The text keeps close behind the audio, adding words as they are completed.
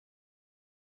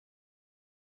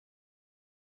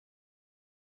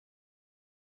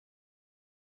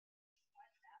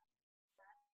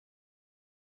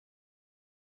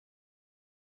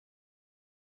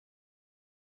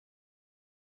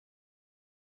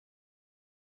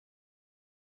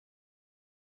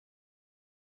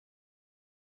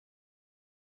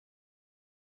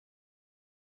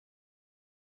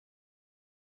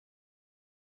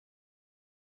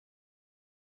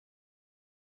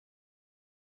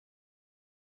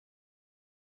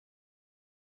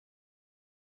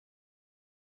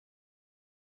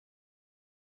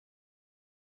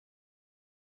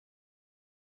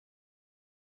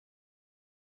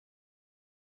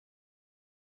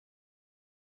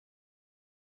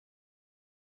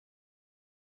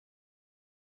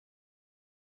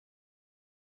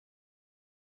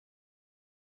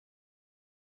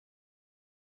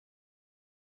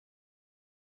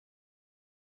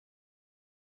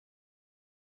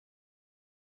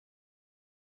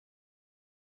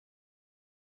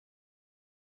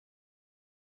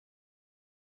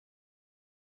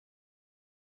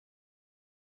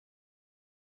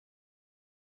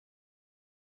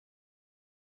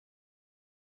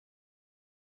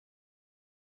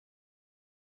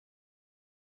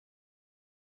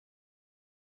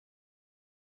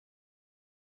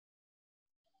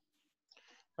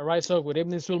All right, so good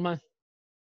evening, Sulman.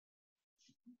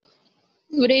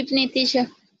 Good evening, teacher.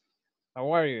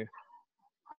 How are you?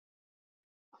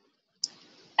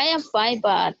 I am fine,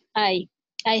 but I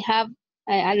have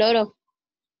a lot of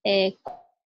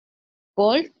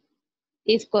cold.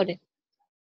 It's correct.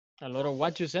 A lot of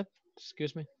what you said?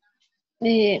 Excuse me.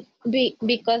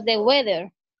 Because the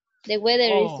weather is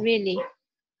Oh, really,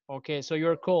 okay. So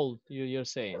you're cold. You're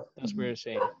saying. That's what you're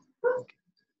saying. Okay.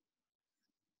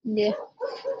 yeah.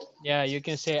 Yeah, you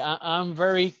can say I'm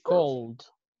very cold.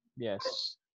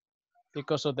 Yes,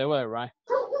 because of the weather, right?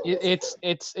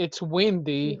 It's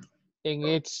windy and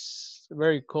it's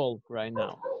very cold right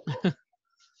now.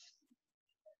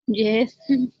 Yes.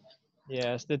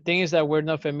 Yes, the thing is that we're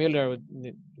not familiar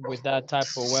with that type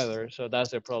of weather, so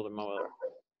that's the problem over there.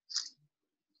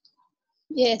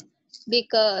 Yes,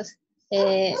 because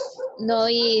uh, no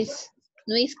is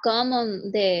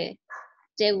common the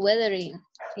weather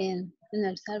in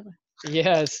El Salvador.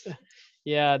 Yes,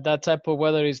 yeah, that type of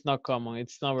weather is not common.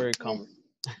 It's not very Yeah, common.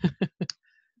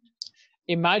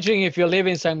 Imagine if you live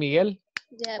in San Miguel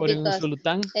yeah, or in because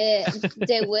Usulután.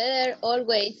 the weather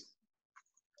always.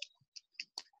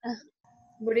 Uh,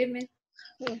 Good evening.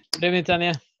 yeah, Good evening,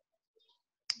 Tania.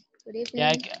 good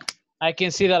Yeah, evening. I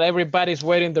can see that everybody's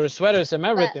wearing their sweaters and But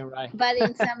everything, right? but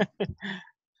in San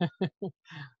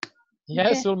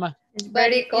Yes, yeah, Ulma. It's but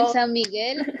very in cold. San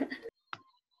Miguel,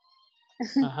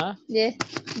 Uh-huh. yeah,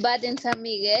 but in San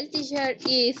Miguel, teacher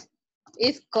is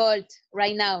cold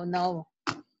right now. No,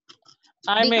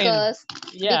 I mean, because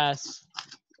be, yes,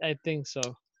 I think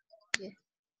so. yeah,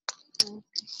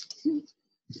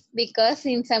 because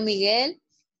in San Miguel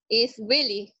it's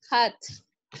really hot.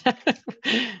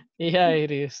 Yeah,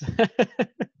 it is.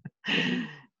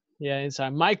 Yeah, it's a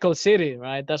Michael City,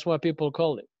 right? That's what people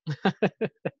call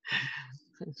it.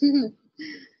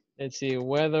 Let's see,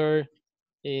 weather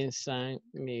in San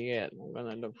Miguel. I'm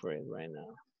gonna look for it right now.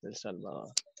 El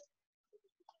Salvador.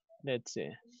 Let's see.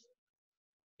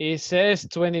 It says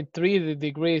 23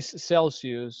 degrees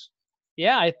Celsius.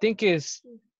 Yeah, I think it's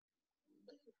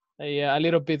a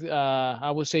little bit,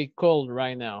 I would say cold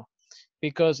right now.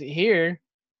 Because here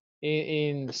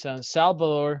in San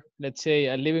Salvador, let's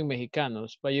say living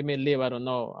Mexicanos, but you may live, I don't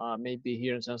know, maybe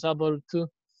here in San Salvador too.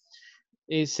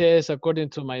 It says, according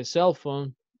to my cell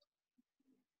phone,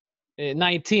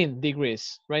 19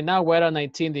 degrees. Right now we're at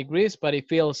 19 degrees, but it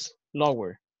feels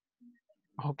lower.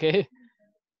 Okay,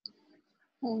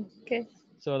 Okay.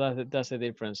 so that's the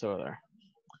difference over there.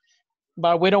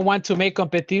 But we don't want to make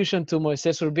competition to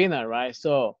Moises Urbina, right?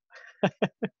 So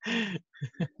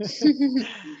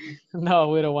no,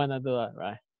 we don't want to do that,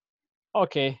 right?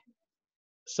 Okay,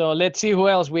 so let's see who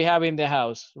else we have in the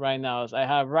house right now. I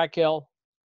have Raquel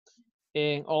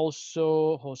and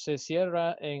also Jose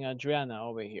Sierra and Adriana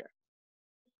over here.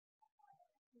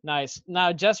 Nice.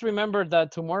 Now just remember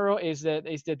that tomorrow is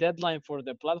the deadline for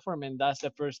the platform, and that's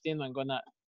the first thing I'm gonna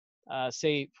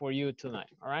say for you tonight.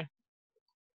 All right.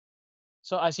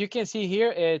 So as you can see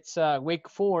here, it's week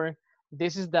 4.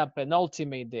 This is the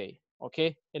penultimate day.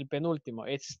 Okay, el penúltimo.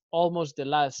 It's almost the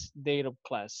last day of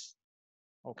class.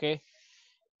 Okay,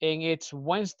 and it's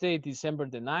Wednesday, December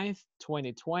the 9th,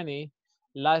 2020.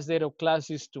 Last day of class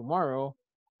is tomorrow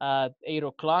at 8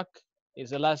 o'clock. Is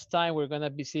the last time we're gonna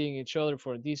be seeing each other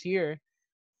for this year.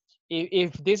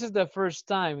 If this is the first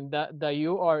time that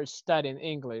you are studying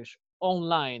English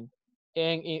online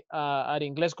and at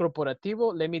Inglés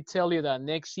Corporativo, let me tell you that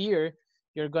next year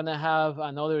you're gonna have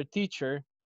another teacher,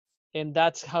 and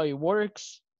that's how it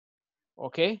works.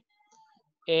 Okay,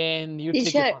 and you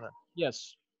take it Teacher, from there.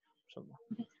 Yes. So,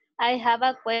 I have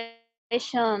a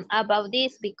question about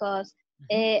this because mhm.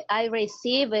 I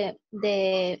received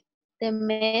the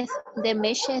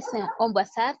message on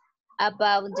WhatsApp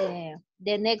about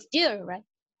the next year, right?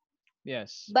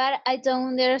 Yes. But I don't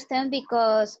understand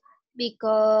because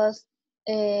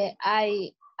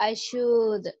I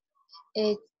should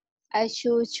uh, I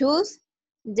should choose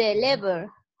the Mhm. level,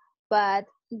 but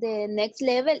the next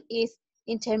level is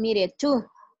intermediate too.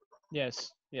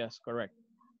 Yes. Yes. Correct.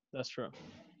 That's true.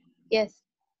 Yes.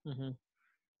 Hmm.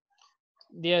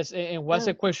 Yes. And what's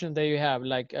the Oh. question that you have?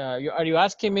 Like, are you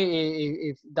asking me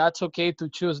if that's okay to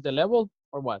choose the level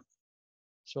or what?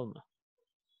 Shulma.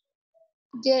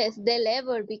 Yes, the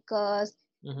level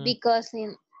Hmm. because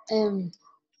in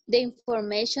the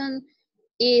information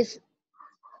is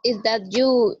that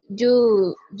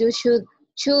you should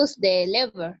choose the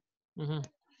level. Hmm.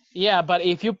 Yeah, but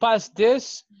if you pass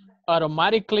this,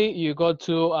 automatically you go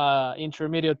to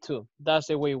intermediate 2. That's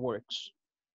the way it works.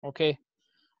 Okay.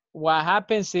 What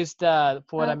happens is that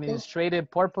for Okay. administrative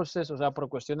purposes, o sea, por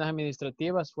cuestiones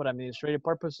administrativas, for administrative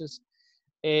purposes,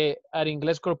 at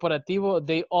Inglés Corporativo,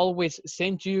 they always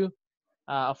send you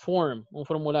a form, un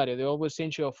formulario. They always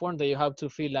send you a form that you have to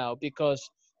fill out because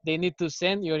they need to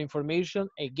send your information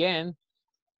again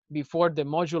before the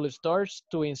module starts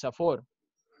to INSAFORP.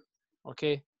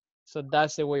 Okay, so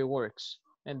that's the way it works.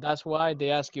 And that's why they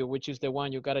ask you which is the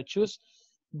one you gotta choose.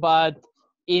 But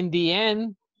in the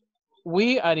end,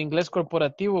 we at Inglés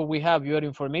Corporativo, we have your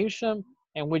information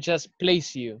and we just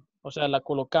place you, o sea, la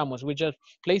colocamos, we just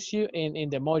place you in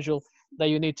the module that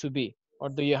you need to be or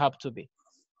do you have to be,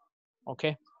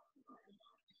 okay?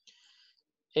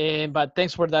 But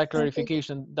thanks for that Okay.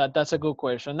 clarification. That's a good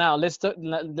question. Now let's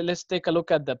take a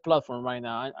look at the platform right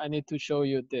now. I need to show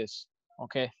you this,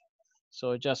 okay?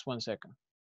 So just 1 second.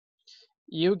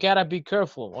 You gotta be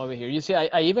careful over here. You see,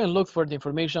 I even looked for the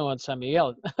information on San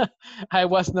Miguel. I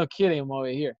was not kidding over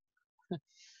here.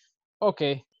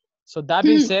 Okay, so that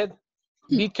being said,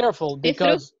 be careful It's true.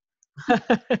 because,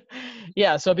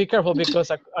 yeah, so be careful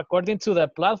because according to the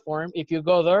platform, if you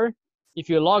go there, if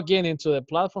you log in into the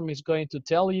platform, it's going to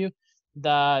tell you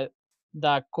that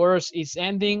the course is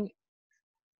ending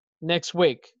next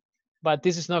week, but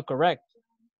this is not correct,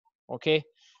 okay?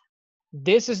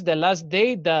 This is the last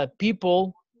day that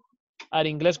people at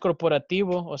Inglés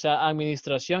Corporativo, o sea,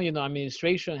 administración,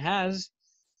 administration has,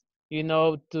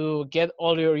 to get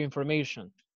all your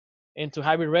information and to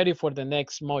have it ready for the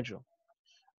next module.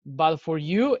 But for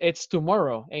you, it's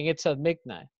tomorrow and it's at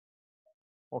midnight,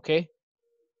 okay?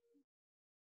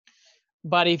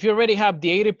 But if you already have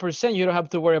the 80%, you don't have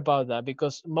to worry about that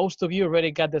because most of you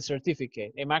already got the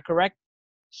certificate. Am I correct?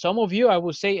 Some of you, I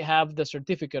would say, have the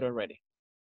certificate already,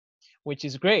 which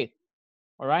is great,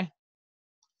 all right?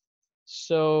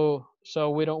 So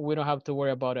we don't have to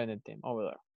worry about anything over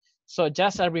there. So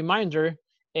just a reminder,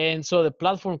 and so the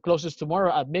platform closes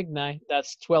tomorrow at midnight.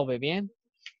 That's 12 a.m.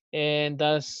 And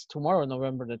that's tomorrow,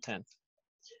 November the 10th.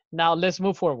 Now let's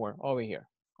move forward over here.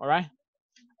 All right.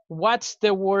 What's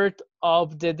the word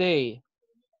of the day?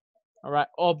 All right,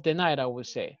 of the night, I would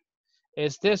say.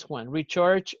 It's this one.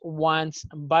 Recharge one's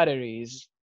batteries.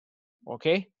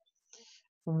 Okay.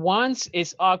 Once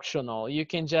is optional. You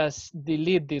can just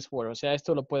delete this word. O sea,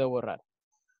 esto lo puedo borrar.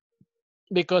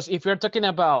 Because if you're talking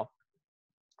about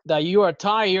that you are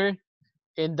tired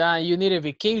and that you need a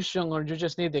vacation or you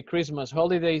just need the Christmas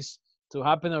holidays to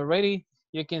happen already,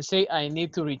 you can say, I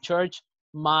need to recharge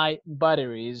my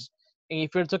batteries. And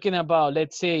if you're talking about,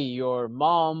 let's say, your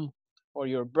mom or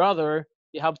your brother,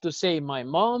 you have to say, my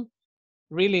mom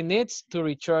really needs to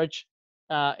recharge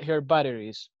her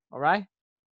batteries, all right?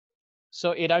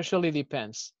 So it actually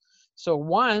depends. So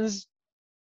once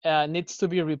needs to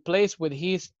be replaced with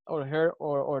his or her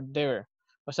or their.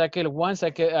 O sea que el once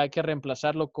hay que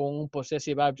reemplazarlo con un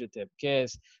possessive adjective, que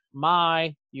es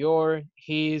my, your,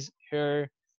 his, her,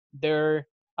 their,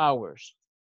 ours.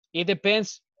 It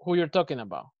depends who you're talking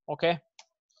about, okay?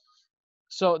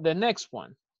 So the next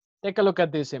one, take a look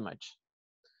at this image.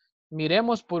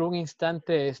 Miremos por un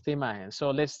instante esta imagen. So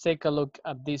let's take a look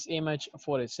at this image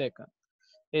for a second.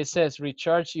 It says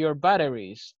recharge your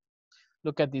batteries.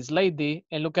 Look at this lady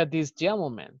and look at this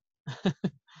gentleman.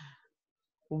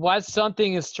 What's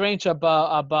something strange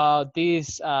about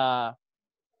this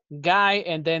guy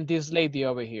and then this lady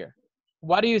over here?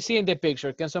 What do you see in the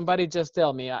picture? Can somebody just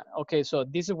tell me? Okay, so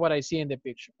this is what I see in the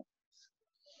picture.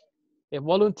 A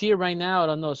volunteer right now, I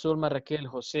don't know, Zulma, Raquel,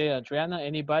 Jose, Adriana,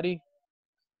 anybody?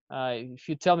 If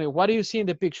you tell me, what do you see in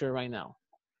the picture right now?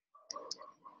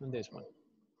 In this one.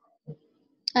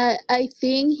 I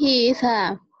think he is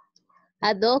a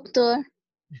doctor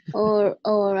or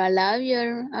a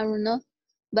lawyer. I don't know,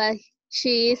 but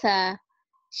she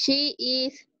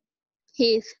is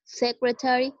his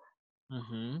secretary.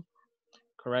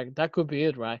 Correct. That could be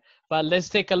it, right? But let's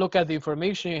take a look at the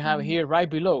information you have here right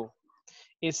below.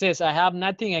 It says, I have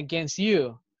nothing against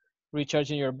you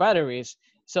recharging your batteries.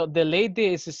 So the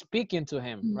lady is speaking to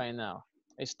him right now.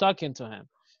 Is talking to him.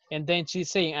 And then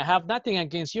she's saying, I have nothing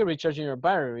against you recharging your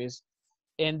batteries.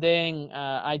 And then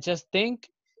I just think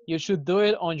you should do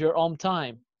it on your own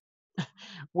time.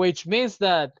 Which means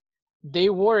that they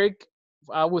work,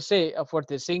 I would say, for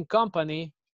the same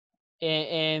company.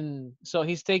 And so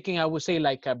he's taking, I would say,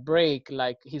 like a break,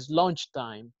 like his lunch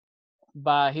time.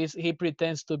 But he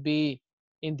pretends to be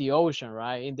in the ocean,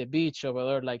 right? In the beach over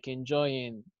there, like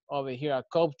enjoying over here a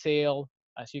cocktail,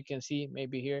 as you can see,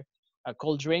 maybe here, a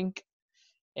cold drink.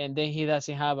 And then he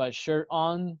doesn't have a shirt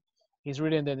on. He's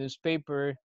reading the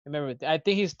newspaper and everything. I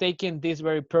think he's taking this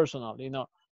very personal,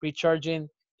 recharging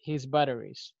his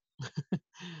batteries.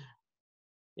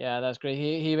 Yeah, that's great.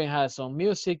 He even has some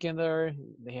music in there.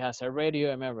 He has a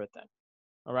radio and everything.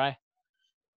 All right.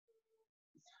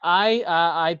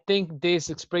 I think this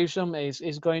expression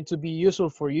is going to be useful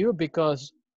for you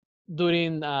because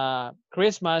during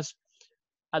Christmas,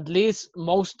 at least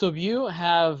most of you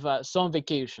have some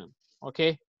vacation.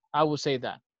 Okay, I would say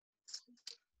that.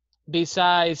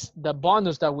 Besides the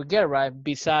bonus that we get, right?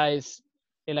 Besides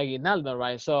el aguinaldo,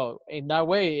 right? So in that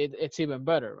way, it's even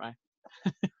better, right?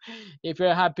 if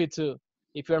you're happy to,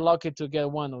 if you're lucky to get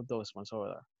one of those ones over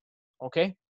there.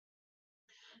 Okay.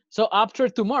 So after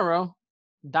tomorrow,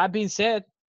 that being said,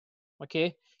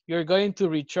 okay, you're going to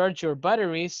recharge your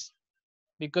batteries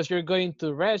because you're going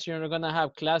to rest. You're not going to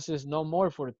have classes no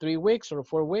more for 3 weeks or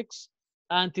 4 weeks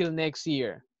until next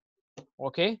year.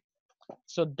 Okay.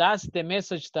 So that's the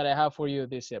message that I have for you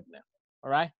this evening. All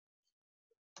right.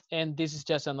 And this is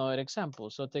just another example.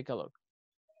 So take a look.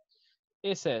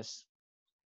 It says,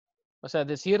 o sea,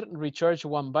 decir recharge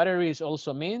one battery is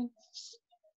also means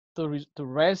to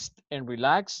rest and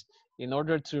relax in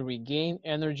order to regain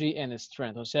energy and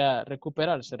strength. O sea,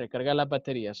 recuperarse, recargar las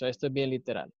baterías. O sea, esto es bien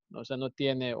literal. O sea, no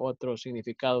tiene otro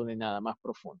significado ni nada más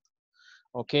profundo.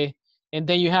 Okay. And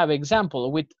then you have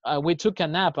example. We took a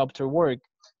nap after work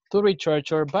to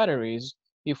recharge our batteries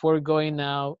before going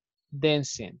out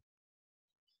dancing.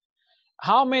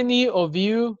 How many of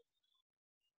you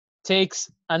takes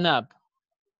a nap?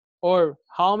 Or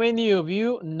how many of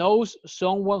you knows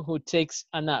someone who takes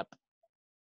a nap?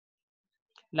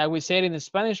 Like we said in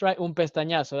Spanish, right? Un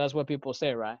pestañazo, that's what people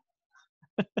say, right?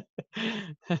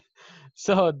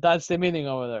 So that's the meaning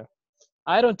over there.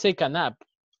 I don't take a nap,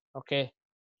 okay?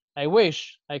 I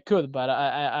wish I could, but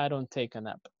I don't take a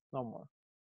nap no more.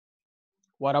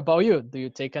 What about you? Do you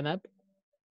take a nap?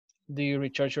 Do you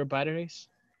recharge your batteries?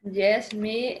 Yes,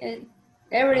 me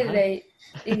every day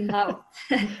in house.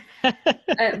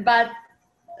 But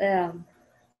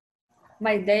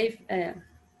my day,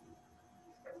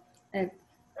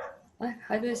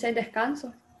 how do you say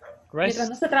descanso? Mientras no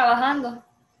Rest? esté trabajando,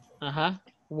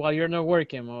 While you're not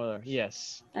working over there,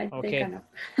 yes. I take Okay. a nap.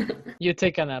 You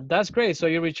take a nap. That's great. So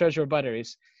you recharge your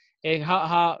batteries. And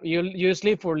how you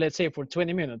sleep for, let's say, for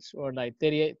 20 minutes or like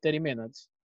 30 minutes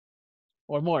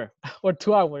or more or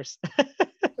 2 hours.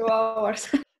 2 hours.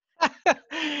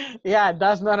 Yeah,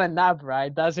 that's not a nap,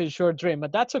 right? That's a short dream,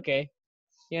 but that's okay.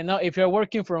 You know, if you're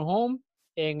working from home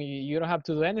and you don't have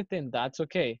to do anything, that's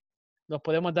okay. Nos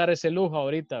podemos dar ese lujo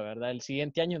ahorita, ¿verdad? El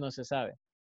siguiente año no se sabe.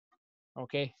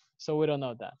 Okay, so we don't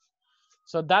know that.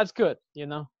 So that's good, you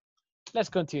know. Let's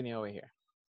continue over here.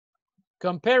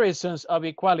 Comparisons of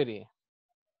equality.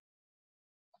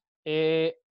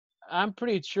 I'm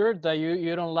pretty sure that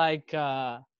you don't like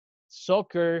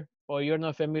soccer or you're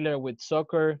not familiar with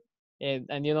soccer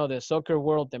and you know the soccer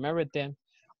world and everything.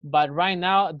 But right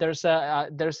now there's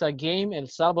a game El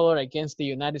Salvador against the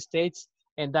United States,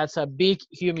 and that's a big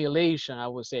humiliation, I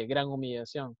would say, gran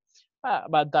humillación.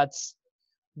 But that's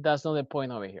not the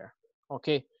point over here.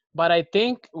 Okay, but I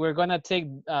think we're gonna take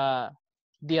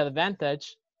the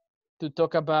advantage to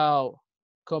talk about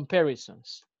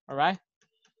comparisons. All right.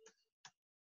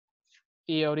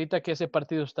 Y ahorita que ese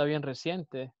partido está bien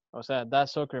reciente, o sea, that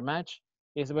soccer match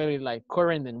is very like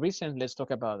current and recent, let's talk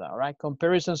about that, all right?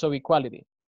 Comparisons of equality,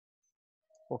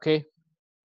 okay?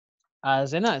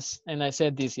 As and as, and I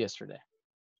said this yesterday.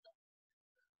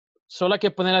 Solo hay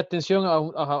que poner atención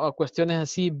a cuestiones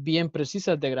así bien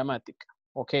precisas de gramática,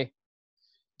 okay?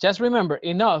 Just remember,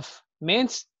 enough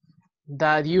means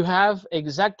that you have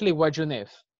exactly what you need,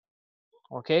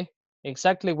 okay?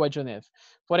 Exactly what you need.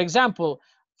 For example,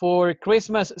 for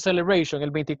Christmas celebration,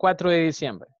 el 24 de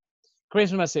diciembre,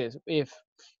 Christmas is, if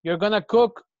you're gonna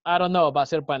cook, I don't know, va a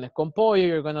ser panes con pollo,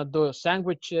 you're gonna do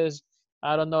sandwiches,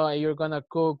 I don't know, you're gonna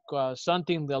cook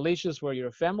something delicious for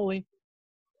your family,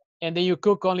 and then you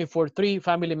cook only for 3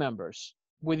 family members.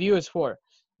 With you it's 4.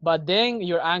 But then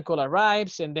your uncle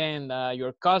arrives, and then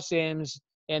your cousins,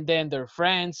 and then their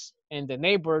friends, and the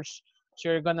neighbors. So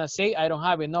you're gonna say, I don't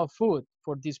have enough food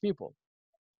for these people,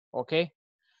 okay?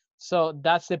 So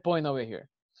that's the point over here.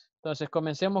 Entonces,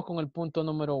 comencemos con el punto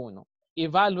número 1.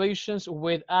 Evaluations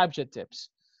with adjectives.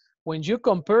 When you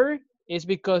compare, it's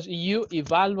because you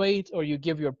evaluate or you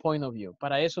give your point of view.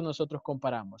 Para eso nosotros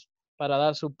comparamos, para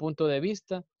dar su punto de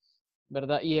vista,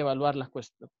 ¿verdad? Y evaluar las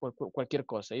cualquier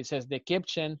cosa. It says the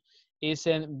kitchen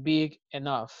isn't big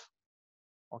enough.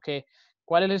 Okay.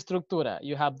 ¿Cuál es la estructura?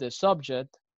 You have the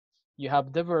subject, you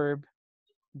have the verb,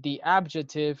 the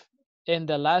adjective, and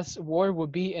the last word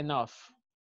would be enough.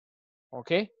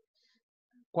 Okay.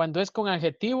 Cuando es con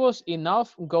adjetivos,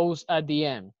 enough goes at the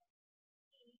end.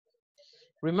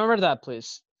 Remember that,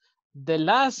 please. The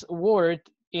last word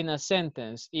in a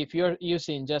sentence, if you're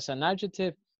using just an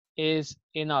adjective, is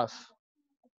enough.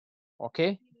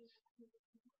 Okay?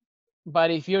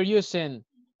 But if you're using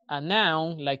a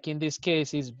noun, like in this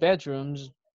case is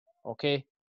bedrooms, okay.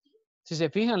 Si se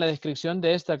fijan la descripción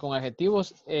de esta con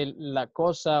adjetivos, la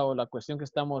cosa o la cuestión que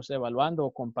estamos evaluando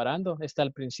o comparando está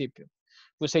al principio.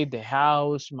 We say the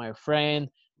house, my friend,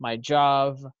 my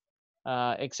job,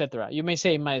 etc. You may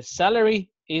say my salary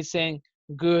isn't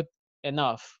good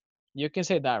enough. You can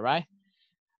say that, right?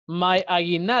 My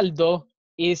aguinaldo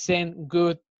isn't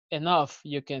good enough.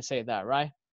 You can say that,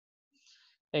 right?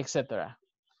 Etc.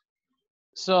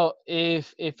 So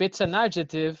if it's an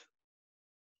adjective,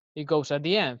 it goes at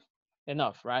the end.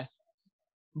 Enough, right?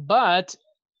 But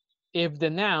if the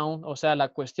noun, o sea, la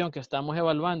cuestión que estamos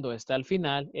evaluando está al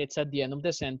final, it's at the end of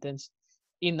the sentence,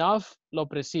 enough lo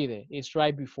precede, it's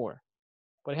right before.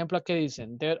 Por ejemplo, aquí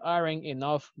dicen, there aren't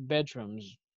enough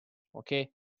bedrooms, okay?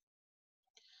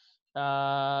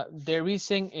 There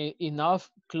isn't enough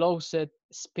closet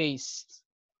space.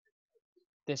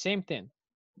 The same thing.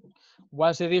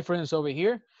 What's the difference over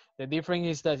here? The difference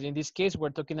is that in this case,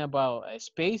 we're talking about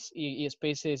space, y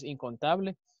space es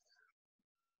incontable.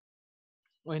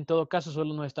 O en todo caso,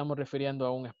 solo nos estamos refiriendo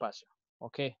a un espacio,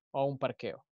 ¿ok? O a un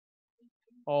parqueo.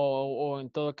 O en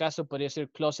todo caso, podría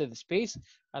ser closet space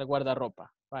al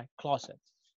guardarropa, right? Closet.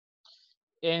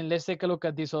 And let's take a look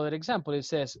at this other example. It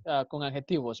says, con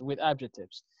adjetivos, with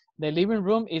adjectives. The living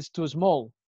room is too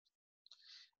small.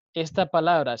 Esta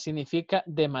palabra significa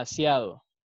demasiado,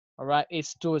 all right?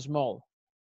 It's too small.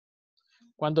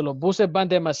 Cuando los buses van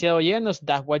demasiado llenos,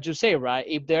 that's what you say, right?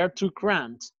 If they're too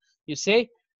cramped, you say,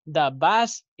 the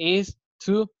bus is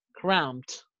too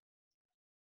cramped.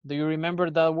 Do you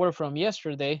remember that word from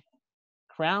yesterday?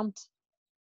 Cramped?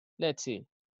 Let's see.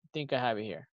 I think I have it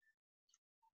here.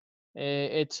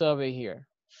 It's over here.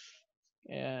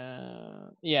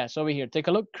 Yeah, it's over here. Take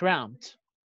a look. Cramped.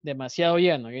 Demasiado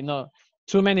lleno. You know,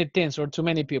 too many things or too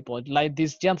many people. Like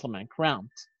this gentleman,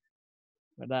 cramped.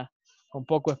 ¿Verdad? Con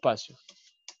poco espacio.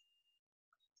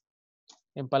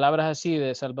 En palabras así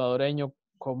de salvadoreño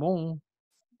común,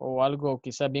 o algo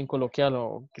quizás bien coloquial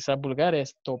o quizás vulgar,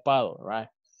 es topado, right?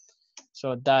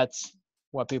 So that's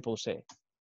what people say.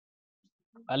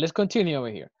 Let's continue over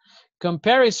here.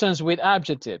 Comparisons with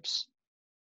adjectives,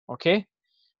 okay?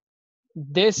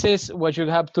 This is what you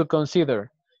have to consider.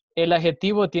 El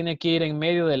adjetivo tiene que ir en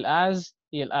medio del as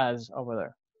y el as over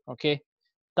there, okay?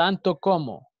 Tanto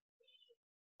como,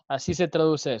 así se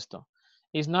traduce esto.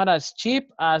 It's not as cheap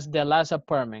as the last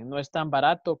apartment. No es tan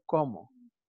barato como,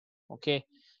 okay?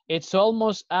 It's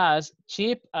almost as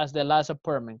cheap as the last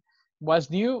apartment. What's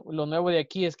new? Lo nuevo de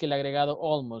aquí es que el agregado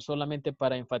almost, solamente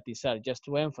para enfatizar, just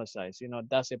to emphasize, you know,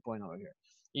 that's the point over here.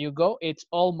 You go, it's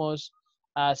almost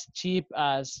as cheap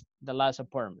as the last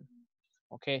apartment.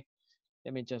 Okay,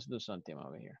 let me just do something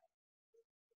over here.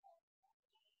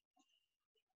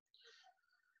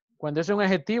 Cuando es un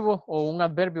adjetivo o un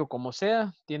adverbio, como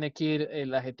sea, tiene que ir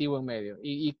el adjetivo en medio.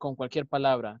 Y con cualquier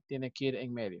palabra, tiene que ir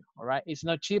en medio. All right? It's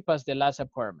not cheap as the last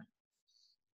apartment.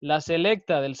 La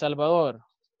selecta del Salvador.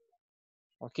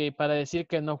 Ok, para decir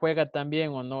que no juega tan bien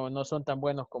o no son tan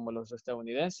buenos como los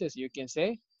estadounidenses, you can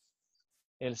say,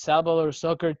 El Salvador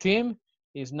soccer team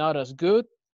is not as good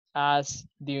as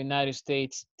the United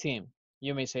States team.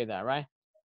 You may say that, right?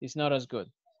 It's not as good.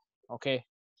 Okay.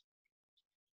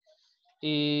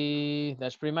 Y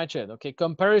that's pretty much it. Okay,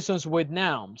 comparisons with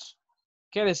nouns.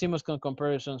 ¿Qué decimos con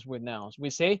comparisons with nouns? We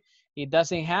say it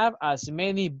doesn't have as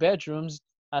many bedrooms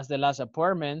as the last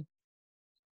apartment.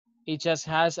 It just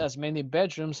has as many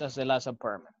bedrooms as the last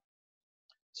apartment.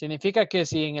 Significa que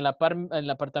si en el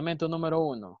apartamento número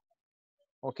 1,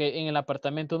 ok, en el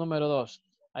apartamento número 2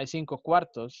 hay 5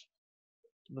 cuartos,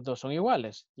 los dos son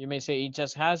iguales. You may say it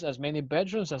just has as many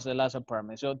bedrooms as the last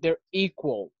apartment. So they're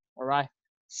equal, all right?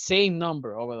 Same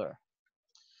number over there.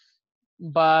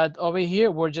 But over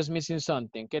here, we're just missing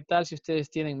something. ¿Qué tal si ustedes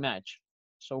tienen match?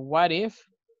 So what if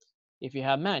you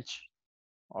have match?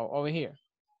 Over here,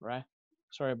 right?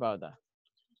 Sorry about that.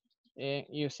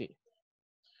 You see.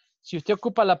 Si usted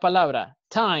ocupa la palabra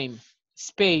time,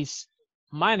 space,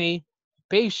 money,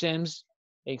 patience,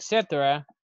 etc.,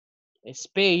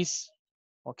 space,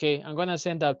 okay, I'm going to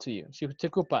send that to you. Si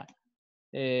usted ocupa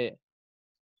the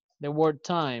word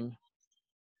time,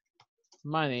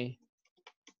 money,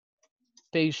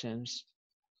 patience,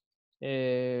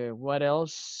 what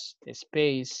else?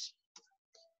 Space,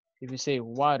 if you say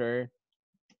water,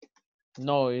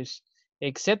 noise,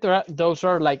 etc., those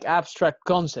are like abstract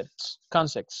concepts,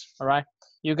 all right?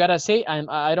 You gotta say,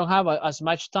 I don't have as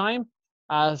much time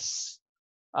as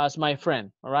my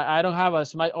friend, all right? I don't have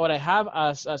as much, or I have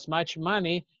as much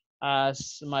money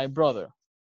as my brother,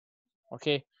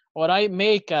 okay? Or I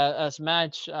make as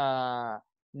much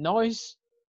noise,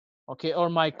 Okay, or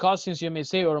my cousins, you may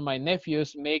say, or my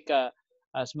nephews make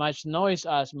as much noise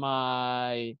as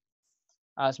my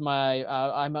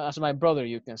brother.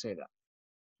 You can say that.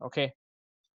 Okay,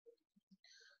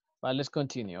 but let's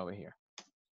continue over here.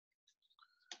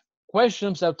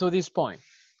 Questions up to this point.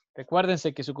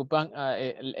 Recuérdense que se ocupan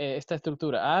esta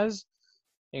estructura. As,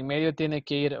 en medio tiene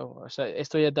que ir, o sea,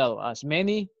 esto ya dado. As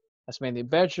many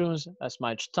bedrooms, as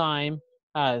much time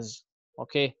as.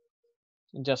 Okay,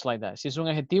 just like that. Si es un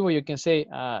adjetivo, you can say,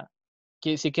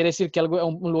 que si quiere decir que algo,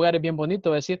 un lugar es bien bonito,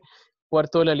 va a decir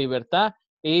Puerto de la Libertad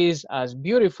is as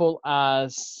beautiful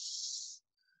as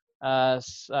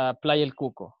Playa El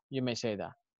Cuco. You may say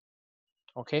that.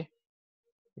 Okay.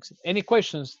 Any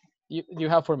questions you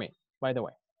have for me, by the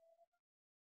way?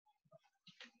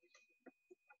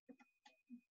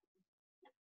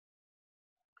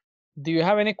 Do you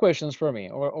have any questions for me,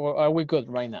 or are we good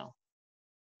right now?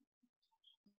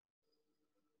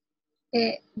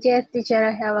 Yes, teacher,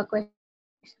 I have a question.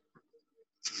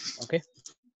 Okay.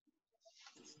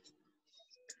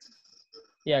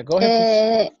 Yeah, go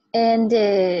ahead. And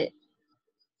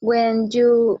when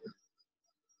you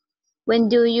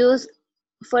use,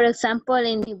 for example,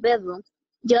 in the bedroom,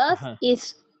 just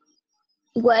is,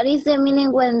 what is the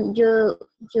meaning when you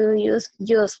use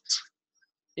just?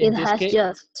 It has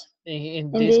just.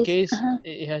 In this case,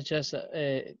 it has just,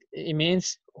 it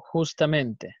means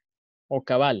justamente, or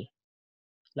cabal,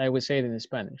 like we say it in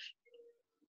Spanish.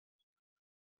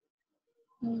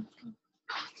 Okay.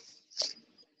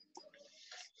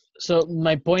 So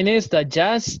my point is that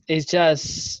just is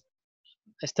just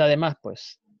está de más,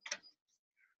 pues.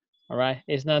 All right,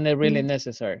 it's not really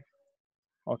necessary.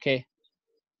 Okay.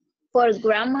 For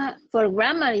grammar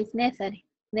is necessary.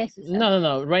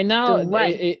 No. Right now,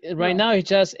 now it's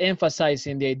just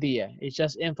emphasizing the idea. It's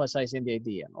just emphasizing the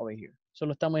idea over here.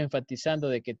 Solo estamos enfatizando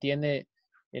de que tiene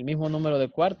el mismo número de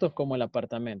cuartos como el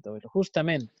apartamento.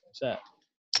 Justamente, o sea,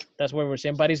 that's what we're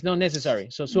saying, but it's not necessary.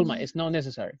 So Zulma, it's not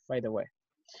necessary, by the way.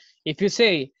 If you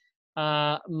say,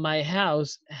 my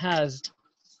house has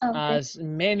as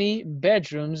many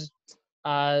bedrooms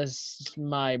as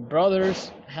my brother's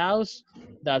house,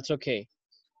 that's okay.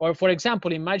 Or for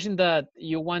example, imagine that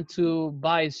you want to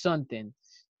buy something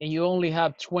and you only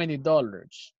have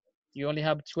 $20. You only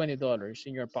have $20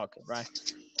 in your pocket, right?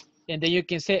 And then you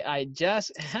can say, I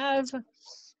just have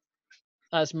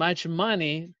as much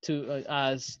money to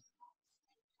as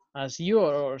you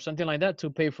or something like that to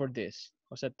pay for this.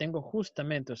 O sea, tengo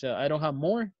justamente, o sea, I don't have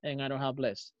more and I don't have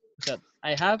less. O sea,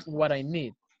 I have what I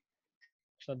need.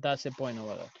 So that's the point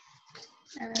over there.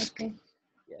 Okay.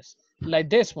 Yes. Like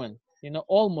this one, you know,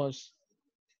 almost.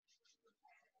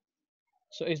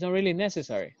 So it's not really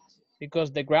necessary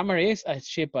because the grammar is as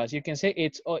cheap as. You can say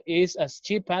it is as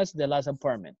cheap as the last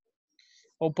apartment.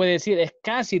 O puede decir es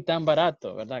casi tan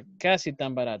barato, ¿verdad? Casi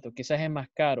tan barato. Quizás es más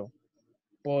caro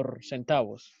por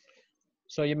centavos.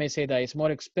 So you may say that it's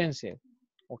more expensive.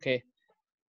 Okay.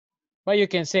 But you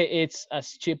can say it's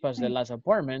as cheap as the last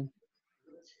apartment.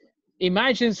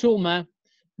 Imagine, Zulma,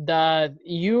 that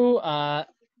you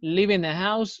live in a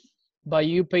house, but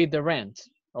you pay the rent,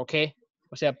 okay?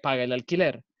 O sea, paga el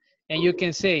alquiler. And you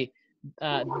can say,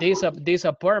 this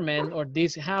apartment or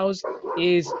this house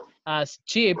is as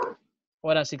cheap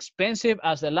or as expensive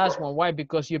as the last one. Why?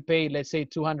 Because you pay, let's say,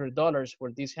 $200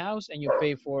 for this house, and you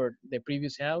pay for the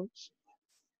previous house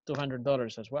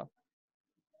 $200 as well.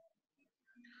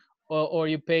 Or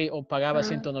you pay, o pagaba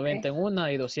 190 en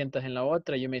una y 200 en la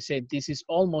otra. You may say, this is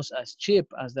almost as cheap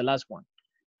as the last one.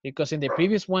 Because in the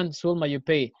previous one, Zulma, you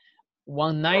pay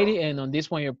 $190, and on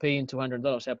this one, you're paying $200.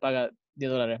 O sea, paga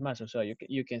 $10 más. So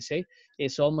you can say,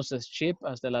 it's almost as cheap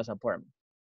as the last apartment.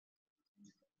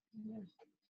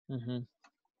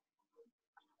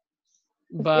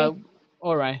 But,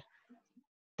 all right.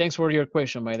 Thanks for your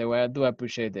question, by the way. I do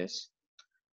appreciate this.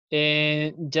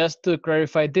 And just to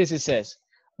clarify this, it says,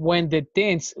 when the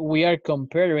things we are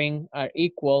comparing are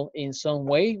equal in some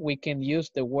way, we can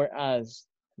use the word as.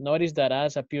 Notice that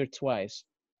as appeared twice,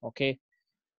 okay?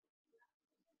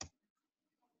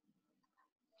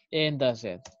 And that's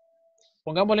it.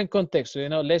 Pongámoslo en contexto, you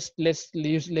know, let's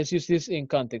use this in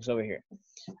context over here.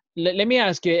 Let me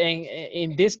ask you, and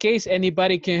in this case,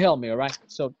 anybody can help me, all right?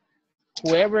 So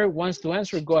whoever wants to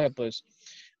answer, go ahead, please.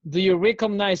 Do you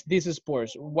recognize these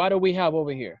sports? What do we have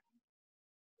over here?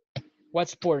 What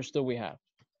sports do we have?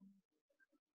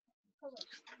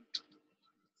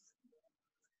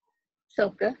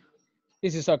 Soccer.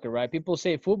 This is soccer, right? People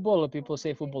say football or people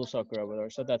say football, soccer over there,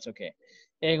 so that's okay.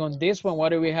 And on this one, what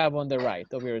do we have on the right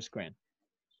of your screen?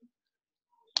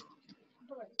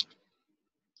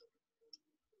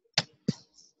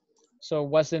 So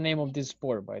what's the name of this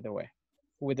sport, by the way?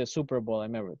 with the Super Bowl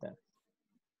and everything?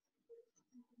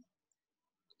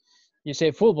 You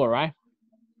say football, right?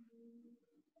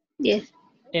 Yes.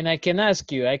 And I can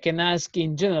ask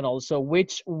in general, so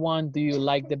which one do you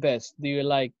like the best? Do you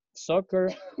like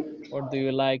soccer or do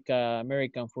you like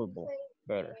American football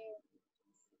better?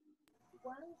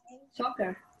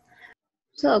 Soccer.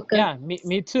 Soccer. Yeah,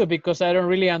 me too, because I don't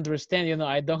really understand, you know,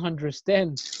 I don't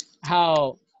understand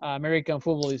how American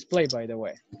football is played, by the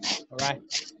way. All right.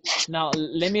 Now,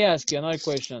 let me ask you another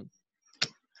question.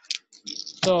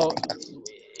 So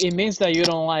it means that you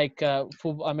don't like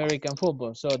American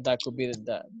football. So that could be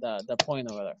the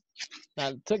point over there.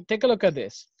 Now, take a look at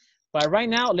this. But right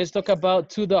now, let's talk about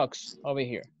two dogs over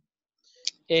here.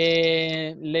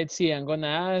 And let's see, I'm going to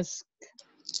ask,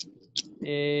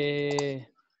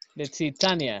 let's see,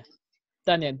 Tanya.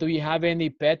 Tanya, do you have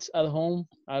any pets at home?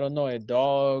 I don't know, a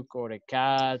dog or a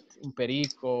cat, un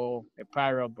perico, a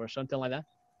parrot, or something like that?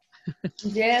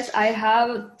 Yes, I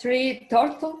have 3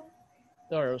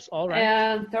 Turtles, all right.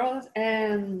 and turtles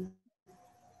and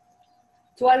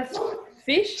 12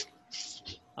 fish.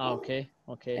 Okay,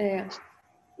 okay.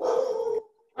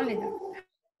 Only that.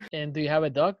 And do you have a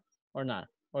dog or not?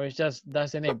 Or it's just,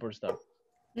 that's the neighbor's dog?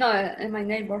 No, my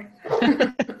neighbor.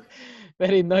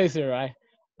 Very noisy, right?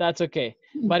 That's okay.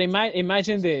 But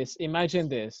imagine this.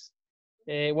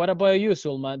 What about you,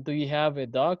 Sulma? Do you have a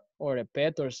dog or a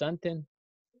pet or something?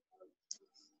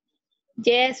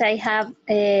 Yes, I have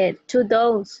 2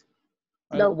 dogs.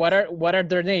 What are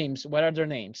their names? What are their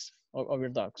names of your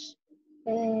dogs?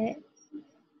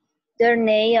 Their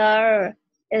names are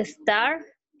Star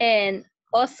and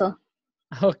Oso.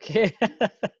 Okay.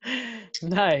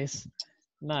 Nice.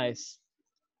 Nice.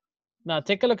 Now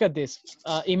take a look at this.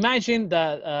 Imagine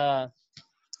that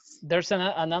there's an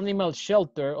animal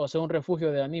shelter, o sea, un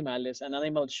refugio de animales, an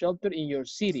animal shelter in your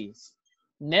city.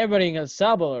 Never in El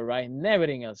Salvador, right? Never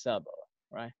in El Salvador,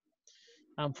 right?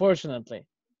 Unfortunately.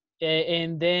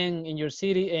 And then in your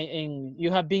city, and you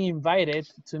have been invited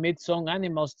to meet some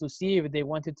animals to see if they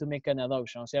wanted to make an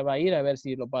adoption. O sea, va a ir a ver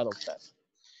si lo va a adoptar.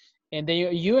 And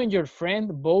then you and your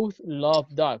friend both love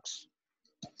dogs,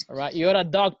 all right? You're a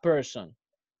dog person.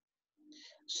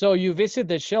 So you visit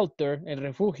the shelter, el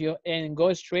refugio, and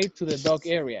go straight to the dog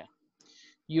area.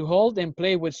 You hold and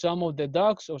play with some of the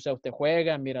dogs, o sea, usted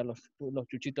juega, mira los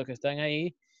chuchitos que están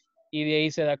ahí, y de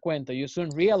ahí se da cuenta. You soon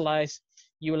realize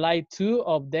you like 2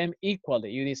 of them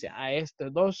equally. You dice, a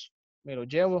estos 2 me los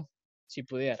llevo si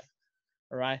pudiera,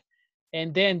 all right?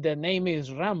 And then the name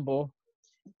is Rambo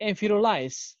and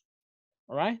Firulais,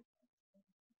 all right?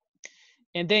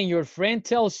 And then your friend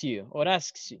tells you or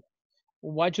asks you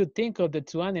what you think of the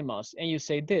 2 animals, and you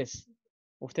say this.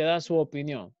 Usted da su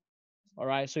opinión, all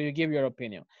right? So you give your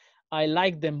opinion. I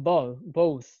like them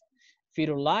both.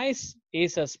 Firulais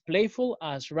is as playful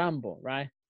as Rambo, right?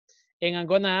 And I'm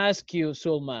gonna ask you,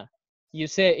 Sulma, you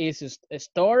say it's a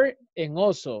Star and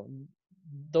also,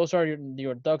 those are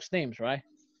your dog's names, right?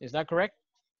 Is that correct?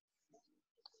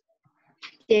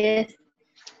 Yes.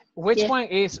 Which yes. one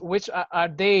is, which are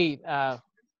they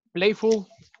playful,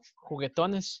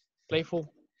 juguetones,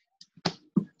 playful,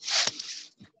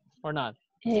 or not?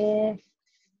 Yeah,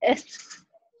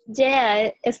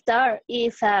 Star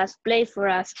is as playful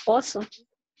as Oso.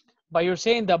 But you're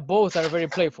saying that both are very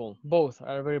playful. Both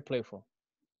are very playful.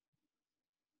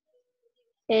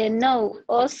 No,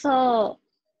 Oso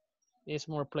It's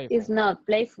more playful. is not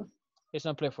playful. It's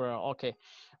not playful at all. Okay.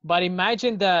 But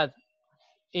imagine that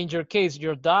in your case,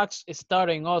 your dogs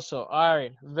starting also are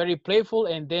very playful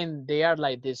and then they are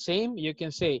like the same. You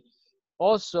can say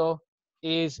also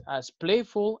is as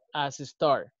playful as a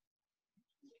Star.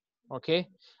 Okay.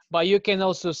 But you can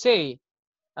also say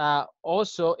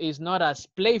also is not as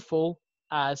playful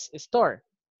as a Star.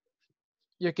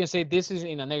 You can say this is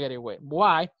in a negative way.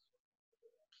 Why?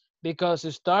 Because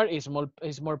a Star is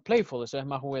more playful. So es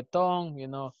más juguetón, you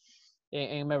know,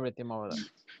 and everything over there.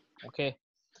 Okay.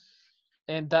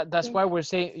 And that's why we're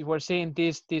saying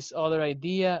this other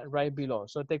idea right below.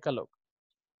 So take a look.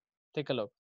 Take a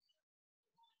look.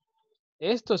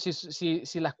 Esto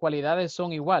si las cualidades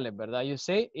son iguales, ¿verdad? You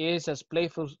say is as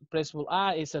playful,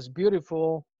 is as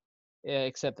beautiful,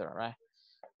 etc. Right?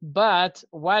 But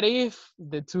what if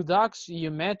the 2 dogs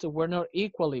you met were not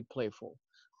equally playful?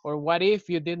 Or what if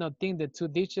you did not think the 2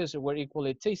 dishes were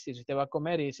equally tasty? Si usted va a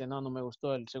comer y dice, no me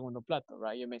gustó el segundo plato,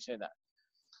 right? You may say that.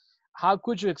 How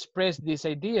could you express these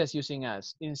ideas using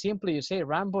as? In simply you say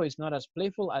Rambo is not as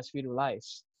playful as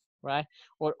Firulais, right?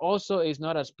 Or also is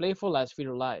not as playful as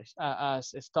Firulais,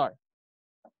 as Star,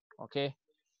 okay?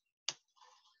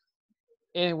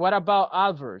 And what about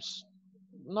adverbs?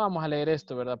 No vamos a leer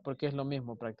esto, ¿verdad? Porque es lo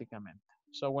mismo prácticamente.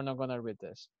 So we're not going to read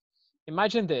this.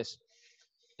 Imagine this.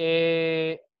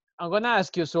 I'm gonna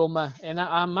ask you, Sulma, and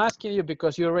I'm asking you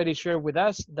because you already shared with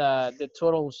us the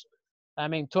totals. I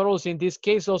mean, totals in this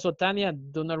case also, Tania,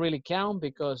 do not really count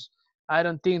because I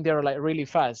don't think they're like really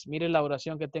fast. Mire la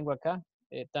oración que tengo acá,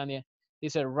 Tania.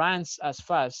 Dice runs as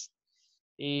fast.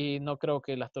 Y no creo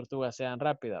que las tortugas sean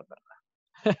rápidas,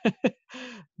 ¿verdad?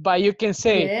 But you can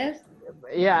say, Yes.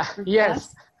 yeah,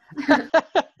 yes.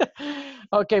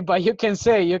 Okay, but you can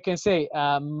say,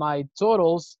 my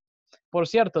totals. Por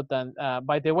cierto,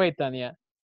 by the way, Tania,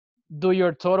 do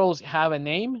your totals have a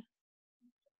name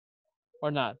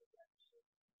or not?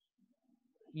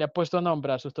 ¿Le ha puesto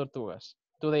nombre a sus tortugas?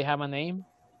 Do they have a name?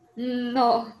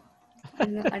 No. I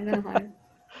don't have it.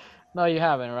 No, you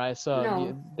haven't, right? So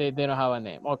No. they don't have a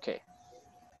name. Okay.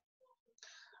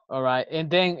 All right. And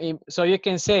then, so you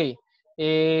can say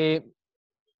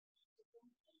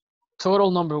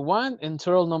total number 1 and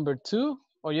total number 2,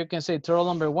 or you can say total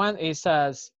number 1 is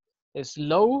as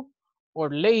slow or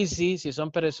lazy, si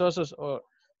son perezosos, or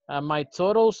my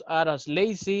totals are as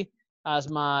lazy as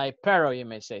my parrot, you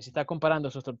may say. Si está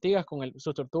comparando sus tortugas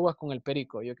con el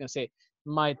perico, you can say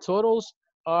my totals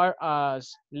are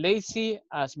as lazy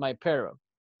as my parrot,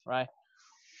 right?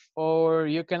 Or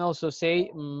you can also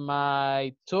say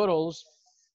my totals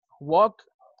walk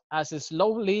as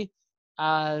slowly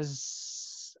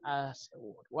as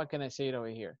what can I say it over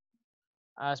here?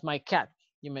 As my cat,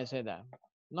 you may say that.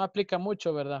 No aplica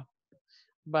mucho, ¿verdad?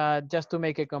 But just to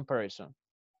make a comparison.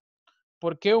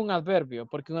 ¿Por qué un adverbio?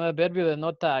 Porque un adverbio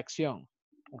denota acción.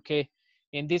 Okay.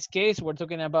 In this case, we're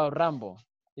talking about Rambo.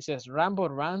 It says Rambo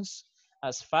runs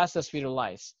as fast as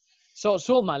Firulais. So,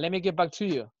 Sulma, let me get back to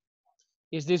you.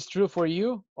 Is this true for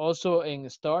you? Also in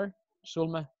star,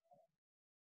 Sulma?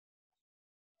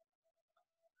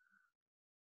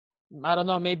 I don't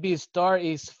know, maybe star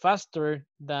is faster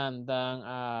than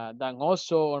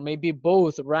also, or maybe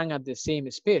both run at the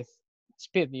same speed.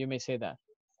 You may say that.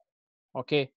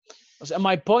 Okay. So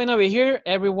my point over here,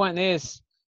 everyone, is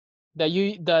that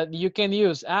you can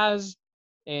use as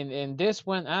in this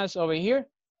one, as over here,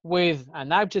 with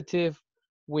an adjective,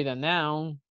 with a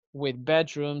noun, with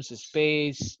bedrooms,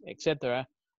 space, etc.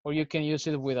 Or you can use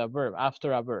it with a verb,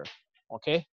 after a verb.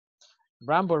 Okay.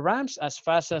 Rambo rams as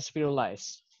fast as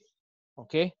Firulais.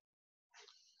 Okay.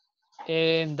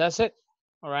 And that's it.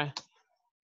 All right.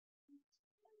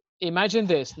 Imagine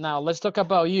this. Now let's talk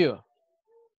about you.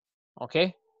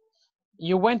 Okay.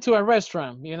 You went to a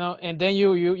restaurant, you know, and then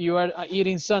you are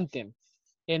eating something,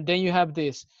 and then you have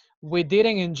this. We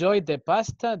didn't enjoy the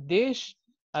pasta dish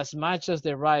as much as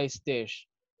the rice dish.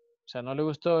 O sea, no le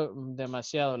gustó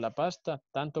demasiado la pasta,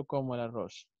 tanto como el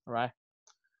arroz, right?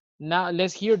 Now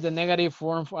let's hear the negative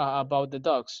form about the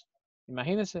dogs.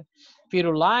 Imagínense.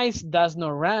 Firulais does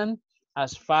not run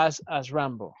as fast as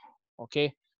Rambo.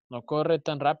 Okay. No corre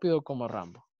tan rápido como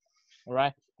Rambo. All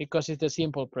right. Because it's the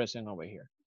simple present over here.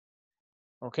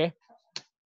 Okay.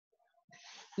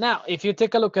 Now, if you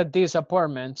take a look at these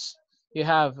apartments, you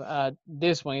have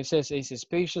this one. It says it's a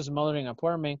spacious, modern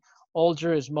apartment,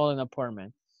 older, smaller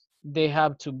apartment. They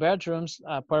have 2 bedrooms.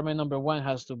 Apartment number 1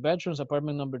 has 2 bedrooms.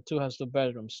 Apartment number 2 has 2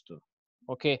 bedrooms too.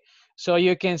 Okay, so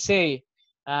you can say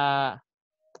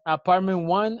apartment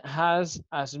 1 has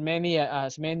as many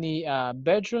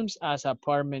bedrooms as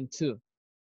apartment 2,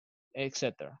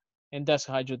 etc. And that's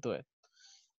how you do it.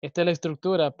 Esta es la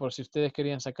estructura por si ustedes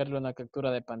querían sacarle una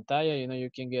captura de pantalla. You know, you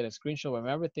can get a screenshot of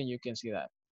everything. You can see that.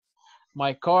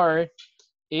 My car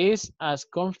is as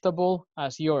comfortable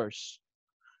as yours.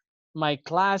 My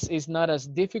class is not as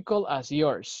difficult as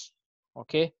yours.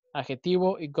 Okay,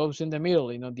 adjetivo, it goes in the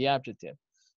middle, you know, the adjective.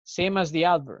 Same as the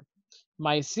adverb.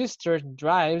 My sister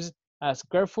drives as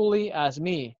carefully as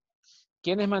me.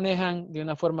 ¿Quiénes manejan de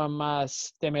una forma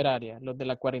más temeraria? ¿Los de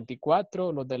la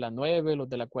 44, los de la 9, los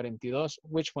de la 42?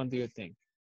 Which one do you think?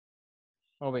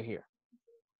 Over here.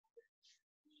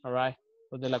 All right.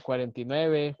 Los de la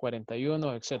 49, 41,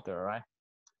 etc. All right.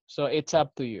 So it's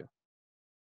up to you.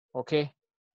 Okay.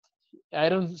 I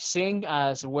don't sing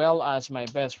as well as my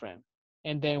best friend.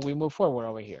 And then we move forward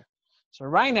over here. So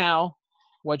right now,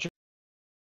 what you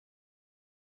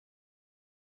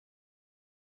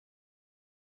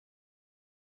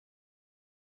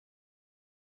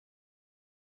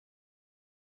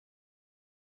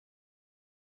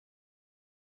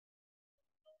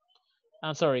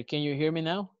I'm sorry, can you hear me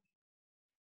now?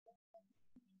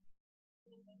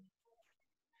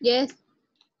 Yes.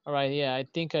 All right, yeah, I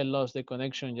think I lost the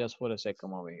connection just for a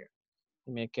second over here.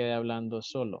 Me quedé hablando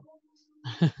solo.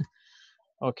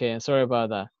 Okay, sorry about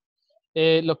that.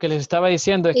 Lo que les estaba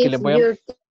diciendo es que If les voy you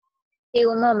take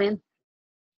a moment.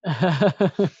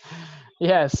 a...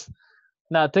 Yes.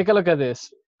 Now, take a look at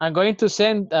this. I'm going to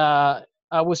send, I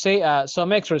would say,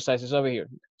 some exercises over here.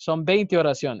 Son 20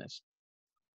 oraciones.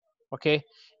 Okay?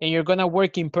 And you're going to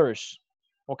work in pairs.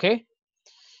 Okay?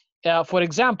 For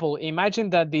example, imagine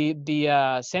that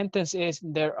the sentence is,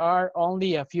 there are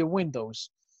only a few windows.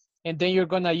 And then you're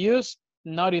going to use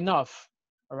not enough.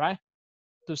 All right?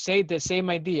 To say the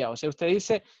same idea. O sea, usted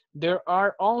dice, there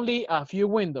are only a few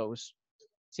windows.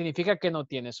 Significa que no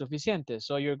tiene suficiente.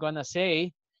 So you're going to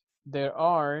say, there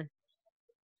are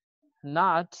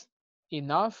not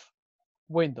enough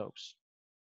windows.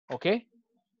 Okay?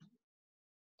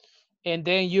 And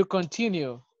then you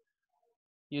continue.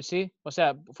 You see? O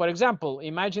sea, for example,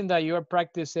 imagine that you're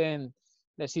practicing,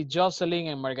 let's see, Jocelyn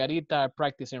and Margarita are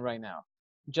practicing right now.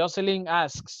 Jocelyn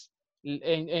asks,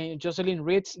 and Jocelyn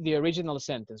reads the original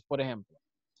sentence, por ejemplo.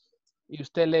 Y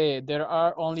usted lee, there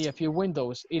are only a few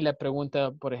windows, y le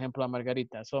pregunta, por ejemplo, a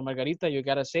Margarita. So, Margarita, you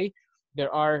gotta say,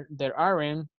 there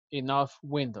aren't enough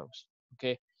windows.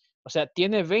 Okay? O sea,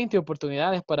 tiene 20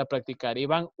 oportunidades para practicar y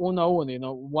van uno a uno, you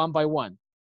know, one by one.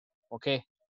 Okay?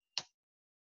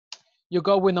 You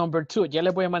go with number 2. Ya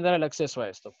les voy a mandar el acceso a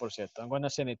esto, por cierto. I'm going to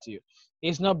send it to you.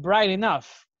 It's not bright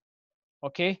enough.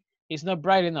 Okay? It's not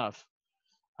bright enough.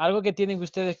 Algo que tienen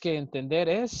ustedes que entender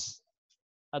es,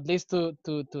 at least to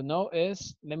know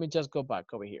is, let me just go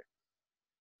back over here.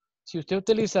 Si usted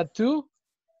utiliza too,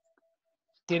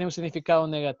 tiene un significado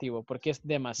negativo porque es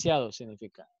demasiado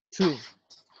significa. Too.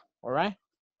 All right?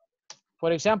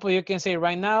 For example, you can say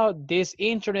right now, this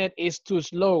internet is too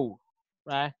slow.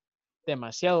 Right?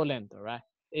 Demasiado lento. Right?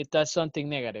 It does something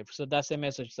negative. So that's the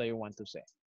message that you want to say.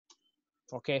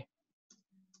 Okay?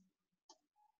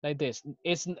 Like this.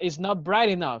 It's not bright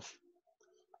enough.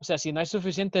 O sea, si no hay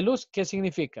suficiente luz, ¿qué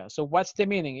significa? So what's the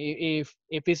meaning if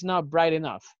it's not bright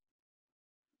enough?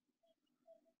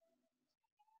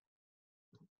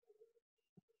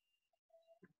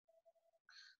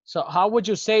 So how would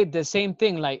you say the same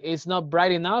thing, like it's not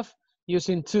bright enough,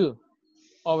 using to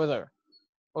over there?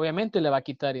 Obviamente le va a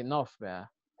quitar enough, ¿verdad?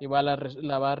 Y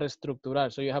la va a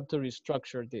reestructurar. So you have to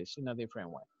restructure this in a different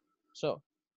way. So,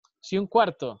 si un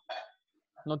cuarto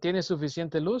no tiene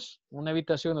suficiente luz, una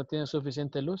habitación no tiene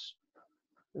suficiente luz,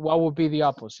 what would be the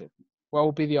opposite? What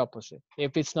would be the opposite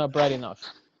if it's not bright enough?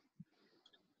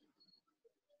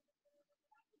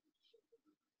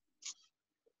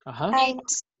 Ajá.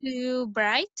 It's too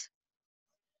bright.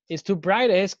 It's too bright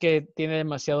es que tiene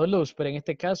demasiado luz, pero en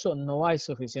este caso no hay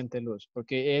suficiente luz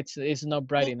porque it's not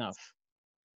bright enough.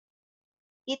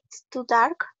 It's too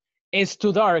dark. It's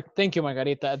too dark. Thank you,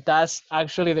 Margarita. That's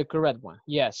actually the correct one.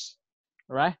 Yes.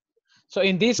 All right. So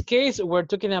in this case, we're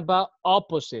talking about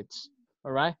opposites.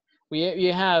 All right.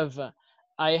 You have,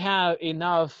 I have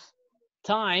enough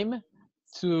time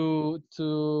to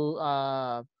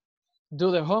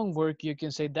do the homework. You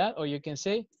can say that, or you can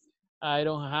say, I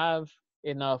don't have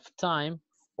enough time,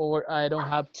 or I don't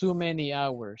have too many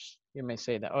hours. You may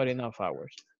say that, or enough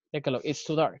hours. Take a look. It's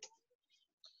too dark.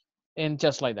 And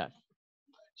just like that.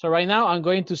 So right now, I'm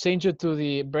going to send you to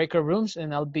the breakout rooms,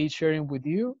 and I'll be sharing with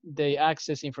you the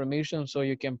access information so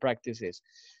you can practice this.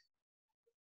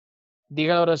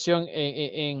 Diga la oración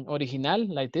en original,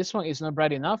 like this one, is not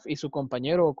bright enough, y su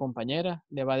compañero o compañera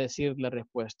le va a decir la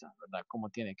respuesta, ¿verdad? Como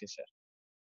tiene que ser.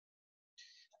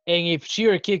 And if she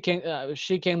or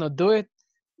she cannot do it,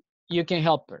 you can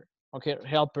help her, okay?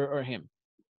 Help her or him,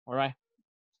 all right?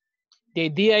 The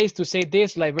idea is to say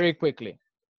this like very quickly,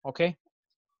 okay?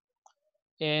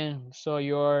 And so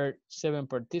your 7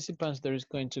 participants, there is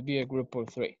going to be a group of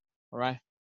 3, all right?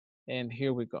 And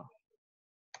here we go.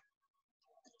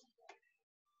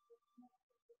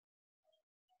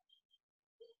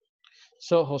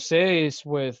 So Jose is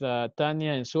with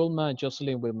Tania and Zulma,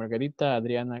 Jocelyn with Margarita,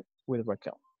 Adriana with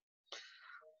Raquel.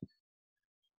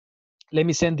 Let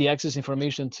me send the access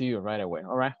information to you right away,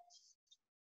 all right?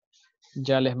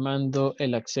 Ya les mando el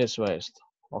acceso a esto,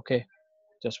 okay?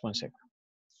 Just one second.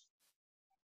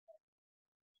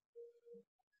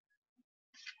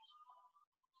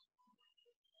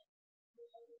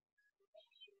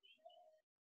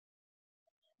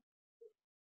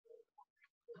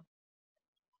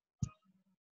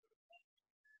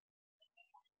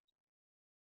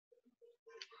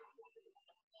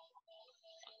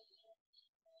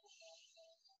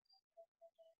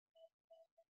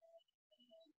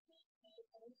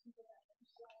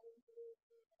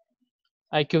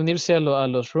 Hay que unirse a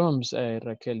los rooms,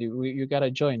 Raquel. You gotta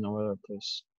join over,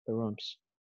 please, the rooms.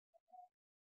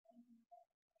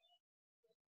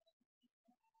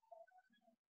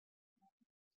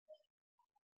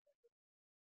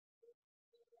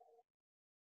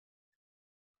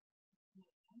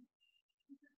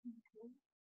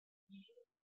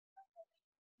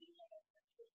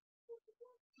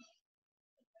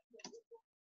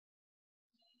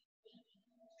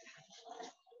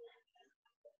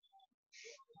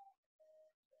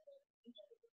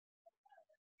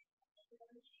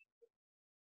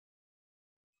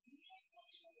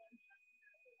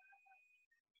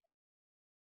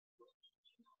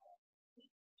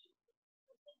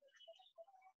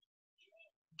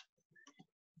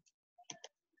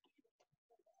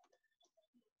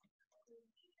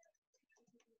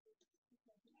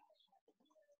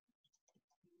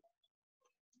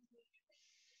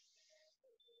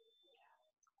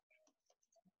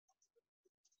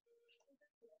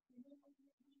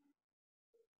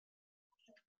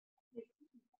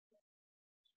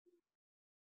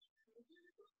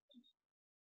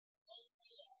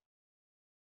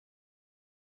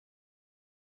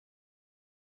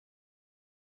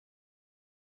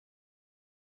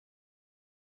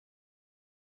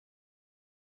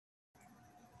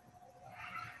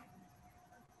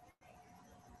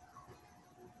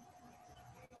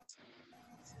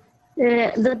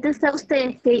 ¿Dónde está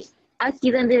usted? Que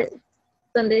aquí donde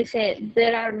dice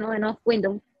there are no enough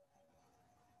windows.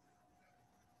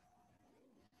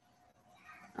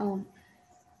 Oh.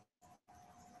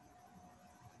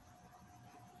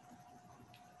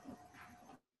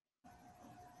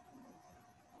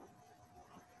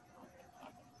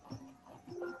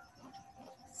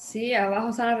 Sí, abajo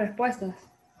están las respuestas.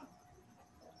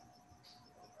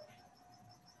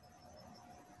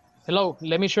 Hello,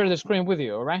 let me share the screen with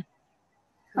you, all right?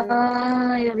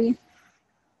 Ya vi.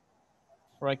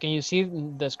 All right, can you see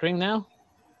the screen now?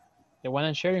 The one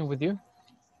I'm sharing with you?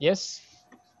 Yes?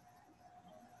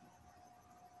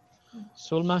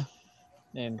 Zulma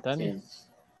and Tania.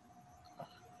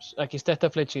 Sí. Aquí está esta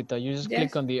flechita. You just Yes.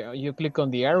 click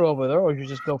on the arrow over there, or you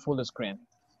just go full screen.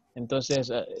 Entonces,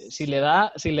 si le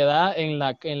da en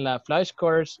la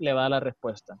flashcards, le va a la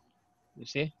respuesta. You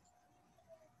see?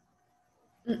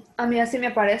 A mí así me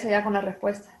aparece ya con la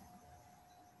respuesta.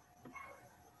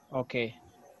 Ok.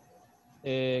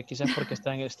 Quizás porque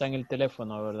está en el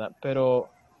teléfono, ¿verdad? Pero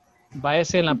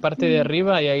váyase en la parte de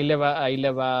arriba y ahí le va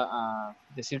a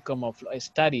decir como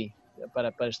study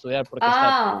para estudiar, porque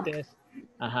está test.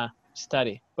 Ajá,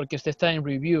 study. Porque usted está en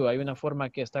review. Hay una forma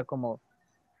que está como,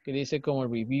 que dice como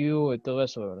review y todo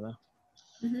eso, ¿verdad?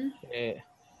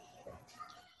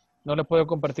 No le puedo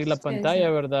compartir la pantalla,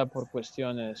 sí. ¿verdad? Por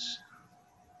cuestiones.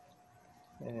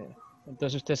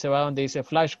 Entonces usted se va donde dice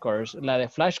flashcards. La de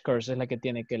flashcards es la que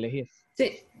tiene que elegir.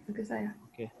 Sí, aquí está ya.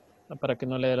 Okay. Para que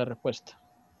no le dé la respuesta.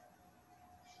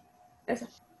 Esa.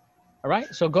 All right,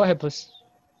 so go ahead, please.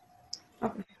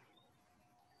 Okay.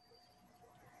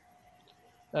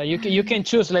 You can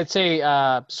choose, let's say,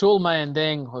 Zulma and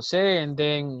then Jose, and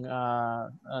then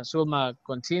Zulma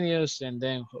continues, and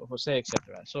then Jose,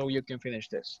 etc. So you can finish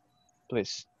this,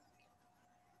 please.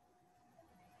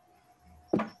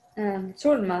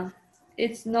 Zulma,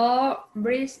 it's no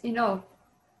breeze enough.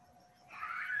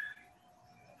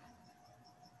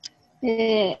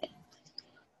 I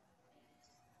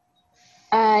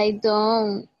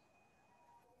don't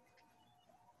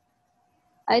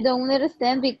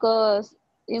understand because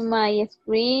in my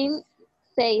screen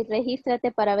say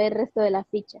regístrate para ver el resto de la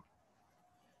ficha.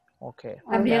 Okay.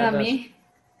 También a mí.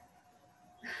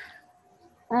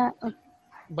 Okay.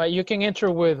 But you can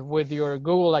enter with your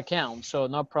Google account, so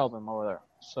no problem over there.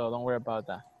 So don't worry about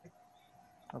that.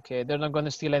 Okay, they're not going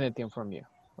to steal anything from you.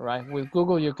 All right, with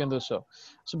Google you can do so.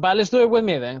 But let's do it with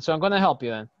me then. So I'm going to help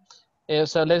you then.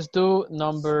 So let's do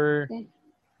number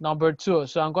 2.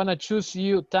 So I'm going to choose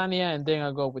you, Tania, and then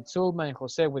I'll go with Zulma and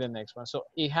Jose with the next one. So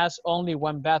it has only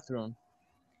one bathroom.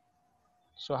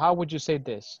 So how would you say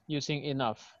this? Using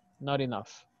enough, not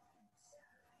enough.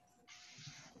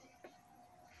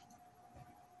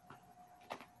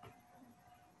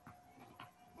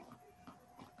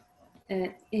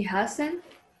 It hasn't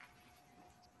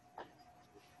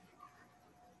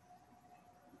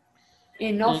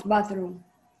enough bathroom.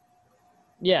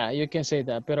 Yeah, you can say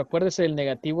that. Pero acuérdese, el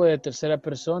negativo de tercera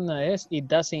persona es it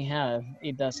doesn't have.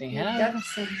 It doesn't have.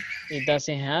 It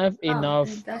doesn't have enough.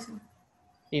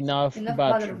 Enough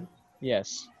bathroom.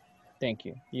 Yes. Thank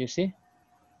you. You see?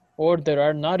 Or there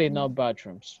are not enough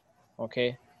bathrooms.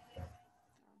 Okay.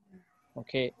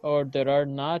 Okay. Or there are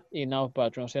not enough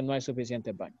bathrooms. O sea, no hay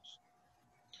suficientes baños.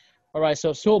 All right.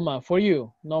 So Zulma, for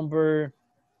you, number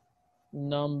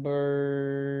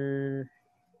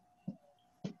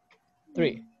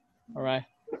 3. All right.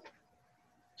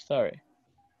 Sorry.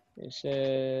 It's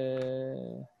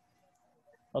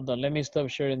hold on, let me stop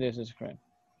sharing this screen.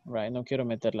 Right, no quiero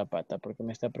meter la pata porque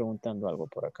me está preguntando algo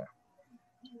por acá.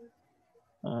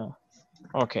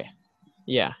 Okay,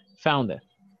 yeah, found it.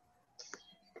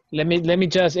 Let me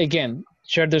just, again,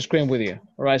 share the screen with you.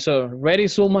 All right, so ready,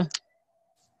 Sulma?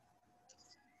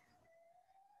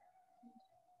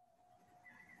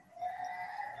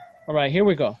 All right, here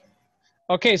we go.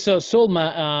 Okay, so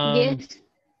Sulma, Yes.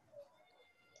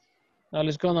 now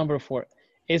let's go number 4.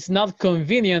 It's not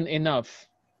convenient enough.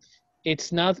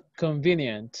 It's not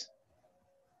convenient.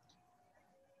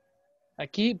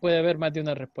 Aquí puede haber más de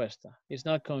una respuesta. It's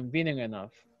not convenient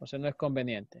enough. O sea, no es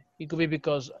conveniente. It could be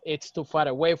because it's too far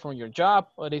away from your job,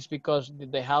 or it's because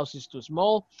the house is too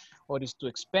small, or it's too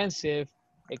expensive,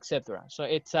 etc. So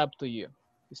it's up to you.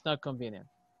 It's not convenient.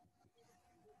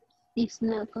 It's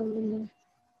not convenient.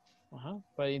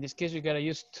 But in this case, you gotta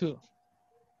use to.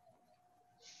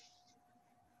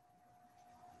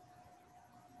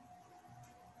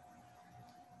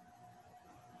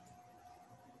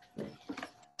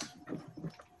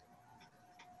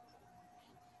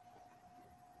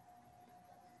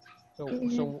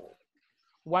 So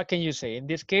what can you say? In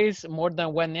this case, more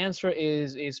than one answer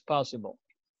is possible.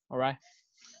 All right.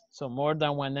 So more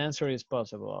than one answer is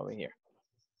possible over here.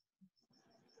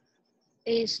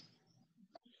 It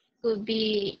could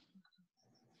be,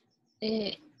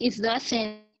 it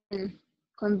doesn't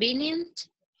convenient.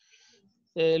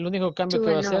 El único cambio To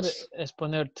que va a hacer enough. es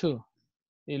poner to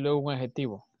y luego un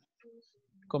adjetivo.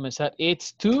 Comenzar,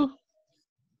 it's too.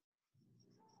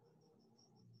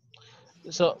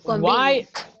 So Convenient.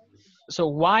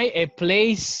 why a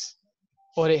place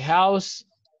or a house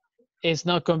is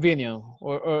not convenient,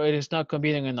 or it is not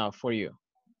convenient enough for you?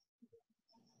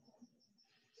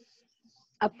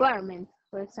 Apartment,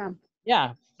 for example.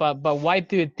 Yeah, but why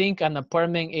do you think an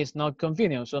apartment is not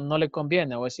convenient? So no le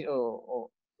conviene, o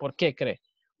 ¿por qué cree?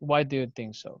 Why do you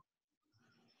think so?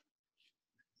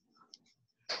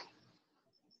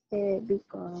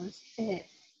 Because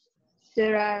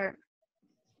there are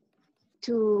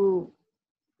too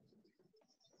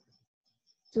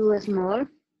small.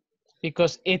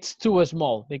 Because it's too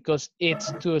small. Because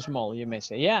it's too small, you may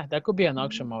say. Yeah, that could be an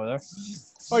option over there.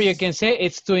 Or you can say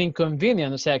it's too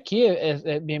inconvenient. O sea, aquí es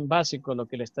bien básico lo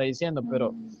que le está diciendo,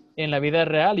 pero en la vida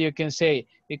real you can say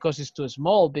because it's too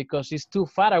small, because it's too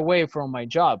far away from my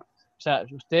job. O sea,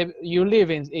 you live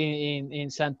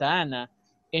in Santa Ana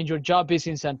and your job is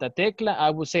in Santa Tecla, I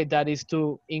would say that is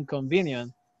too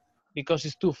inconvenient because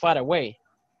it's too far away.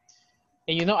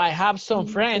 And you know, I have some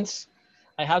friends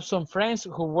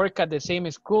who work at the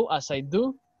same school as I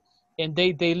do, and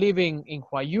they live in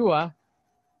Huayua,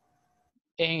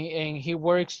 and he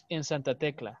works in Santa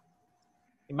Tecla.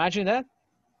 Imagine that.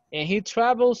 And he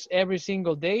travels every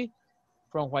single day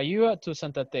from Huayua to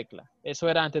Santa Tecla. Eso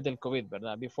era antes del COVID,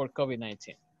 ¿verdad? Before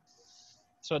COVID-19.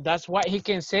 So that's why he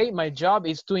can say my job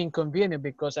is too inconvenient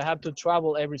because I have to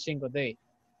travel every single day.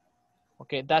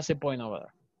 Okay, that's the point over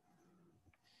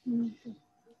there.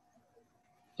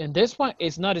 And this one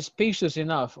is not spacious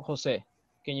enough, Jose.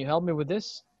 Can you help me with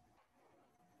this?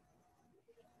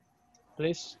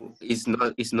 Please.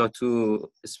 It's not too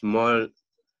small.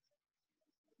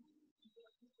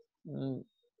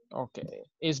 Okay.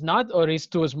 It's not, or it's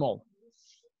too small?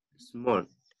 Small.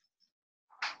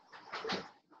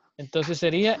 Entonces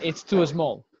sería it's too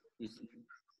small.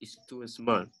 It's too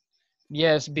small.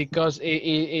 Yes, because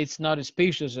it's not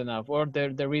spacious enough, or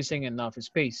there isn't enough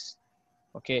space.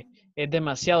 Okay, es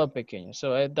demasiado pequeño.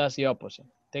 So that's the opposite.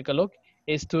 Take a look.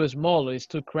 It's too small, it's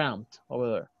too cramped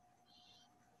over there.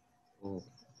 Oh.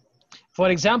 For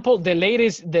example, the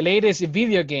latest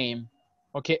video game,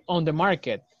 okay, on the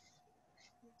market,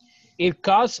 it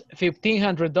costs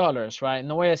 $1,500, right?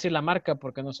 No voy a decir la marca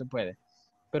porque no se puede.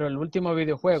 Pero el último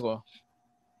videojuego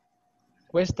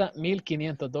cuesta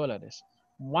 $1,500.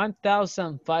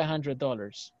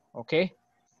 $1,500, okay?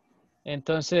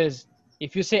 Entonces,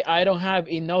 if you say, I don't have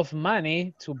enough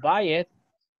money to buy it,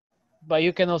 but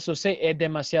you can also say, es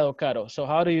demasiado caro. So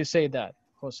how do you say that,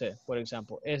 Jose, for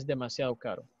example? Es demasiado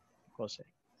caro, Jose.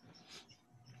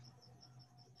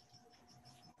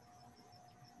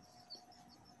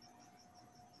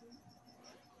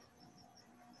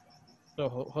 So,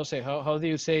 Jose, how do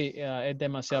you say es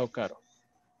demasiado caro?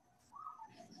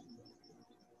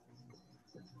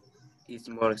 It's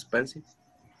more expensive.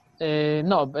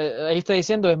 No, ahí está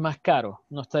diciendo es más caro.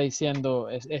 No está diciendo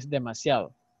es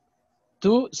demasiado.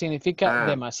 Too significa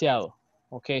demasiado,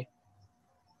 ¿ok?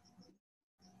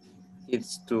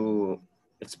 It's too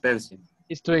expensive.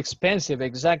 It's too expensive,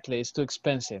 exactly. It's too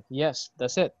expensive. Yes,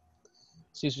 that's it.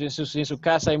 Si en su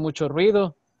casa hay mucho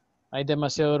ruido, hay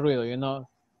demasiado ruido, you know.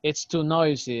 It's too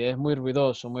noisy, es muy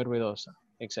ruidoso, muy ruidosa,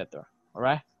 etc. All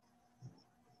right?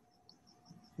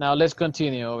 Now let's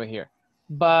continue over here.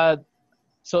 But,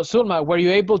 so Sulma, were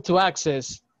you able to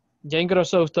access Ya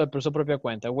ingresó usted por su propia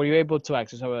cuenta. Were you able to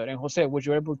access? A ver, and Jose, were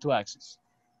you able to access?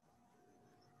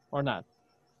 Or not?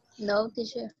 No,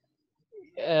 teacher.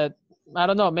 I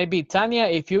don't know, maybe Tanya,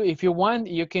 if you want,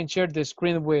 you can share the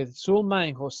screen with Zulma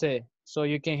and Jose, so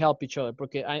you can help each other,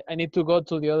 porque I need to go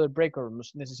to the other break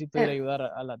rooms. Necesito ir a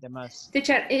ayudar a las demás.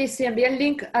 Teacher, ¿y si envía el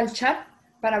link al chat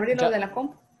para abrirlo Ya, de la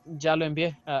compu? ya lo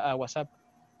envié a WhatsApp.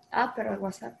 Ah, pero al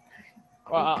WhatsApp.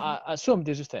 O a Zoom,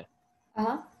 dice usted.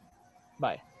 Ajá.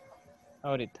 Bye.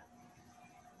 Ahorita.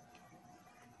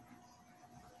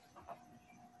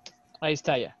 Ahí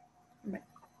está ya. Bueno.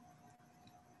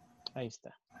 Ahí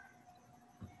está.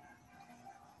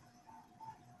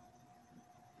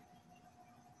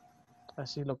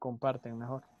 Así lo comparten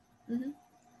mejor.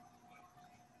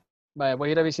 Vale, voy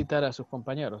a ir a visitar a sus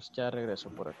compañeros. Ya regreso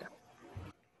por acá.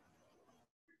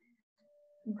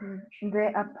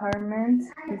 The apartment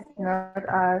is not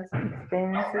as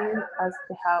expensive as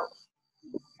the house.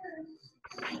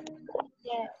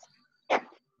 Yes.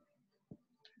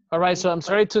 All right, so I'm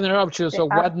sorry to interrupt you. So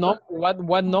what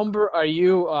number are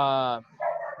you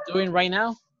doing right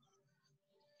now?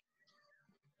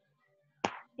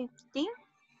 15.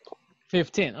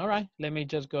 15. All right, let me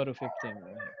just go to 15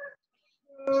 right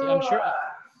here.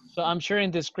 See, I'm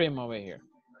sharing the screen over here.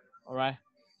 All right.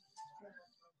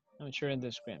 I'm sharing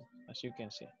the screen, as you can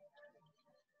see.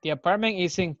 The apartment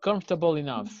isn't comfortable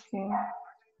enough.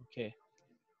 Okay.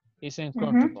 Isn't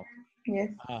comfortable. Yes.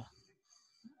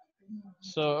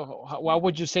 So what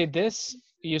would you say this?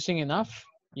 Using enough,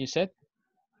 you said?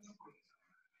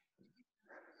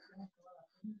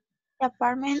 The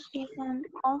apartment isn't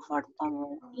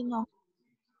comfortable enough.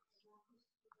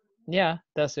 Yeah,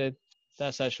 that's it.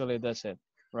 That's it,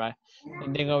 right?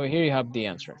 And then over here you have the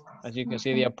answer. As you can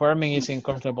see, the apartment isn't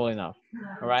comfortable enough.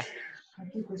 All right.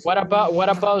 What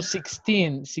about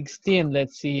 16? 16,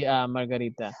 let's see,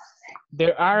 Margarita.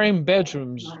 There aren't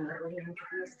bedrooms.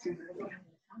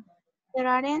 There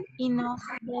aren't enough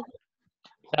bedrooms.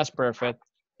 That's perfect.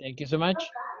 Thank you so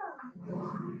much.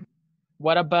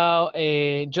 What about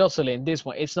Jocelyn? This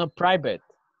one, it's not private.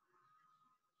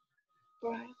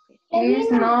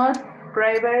 It's not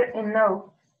private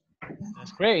enough.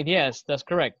 That's great. Yes, that's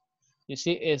correct. You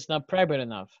see, it's not private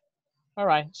enough. All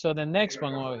right, so the next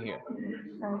one over here.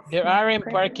 There aren't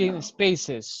parking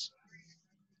spaces.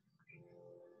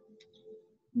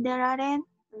 There aren't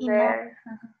enough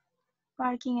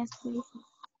parking spaces.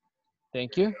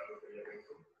 Thank you.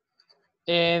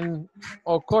 And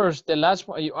of course, the last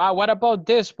one, what about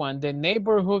this one? The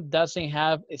neighborhood doesn't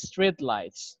have street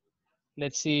lights.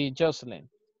 Let's see, Jocelyn.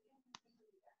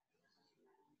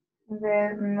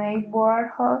 The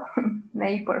neighborhood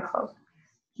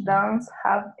don't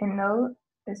have enough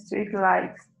street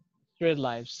lights. Street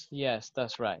lights, yes,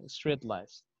 that's right, street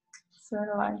lights. Street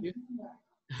lights.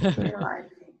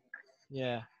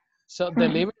 Yeah, so the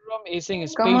living room isn't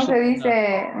spacious. ¿Cómo se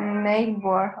dice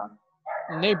neighborhood?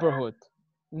 Neighborhood.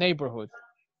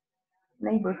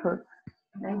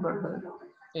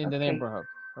 In the neighborhood,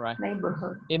 right?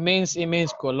 Neighborhood. It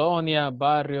means colonia,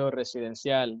 barrio,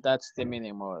 residencial. That's the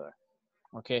meaning of it.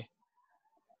 Okay.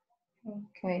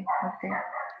 Okay.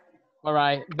 All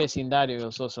right, vecindario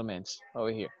also means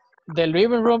over here. The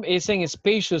living room isn't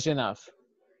spacious enough.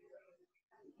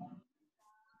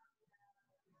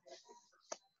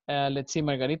 Let's see,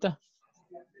 Margarita.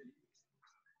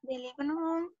 The living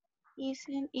room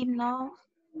isn't enough.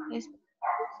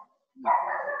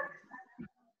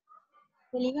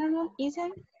 The living room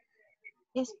isn't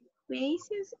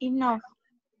spacious enough.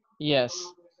 Yes.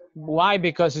 Why?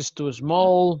 Because it's too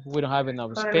small. We don't have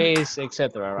enough space,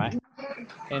 etc. Right?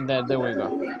 And there we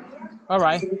go. All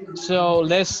right. So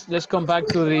let's come back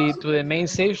to the main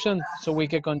session so we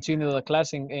can continue the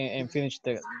class and finish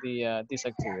these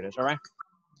activities. All right.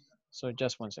 So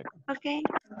just 1 second. Okay.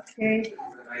 Okay.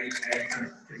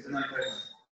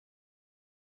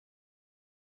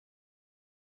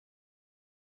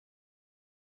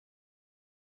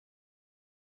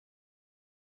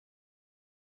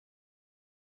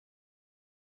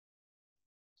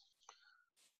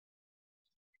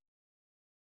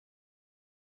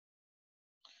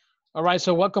 All right,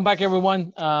 so welcome back,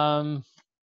 everyone. Now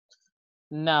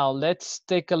let's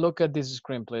take a look at this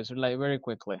screen, please, like very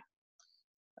quickly.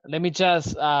 Let me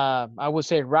just, I would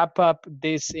say, wrap up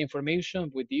this information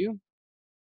with you.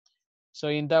 So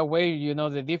in that way, you know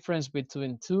the difference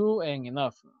between two and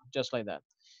enough, just like that.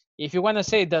 If you want to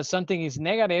say that something is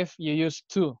negative, you use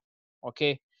two,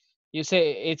 okay? You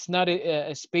say it's not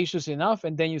spacious enough,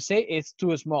 and then you say it's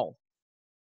too small.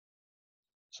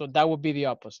 So that would be the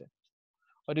opposite.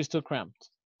 Or it's too cramped,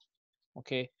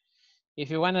 okay? If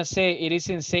you want to say it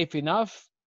isn't safe enough,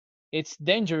 it's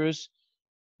dangerous,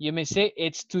 You may say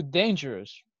it's too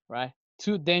dangerous, right?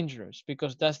 Too dangerous,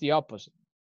 because that's the opposite.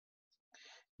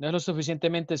 No es lo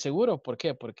suficientemente seguro. ¿Por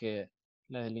qué? Porque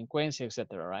la delincuencia,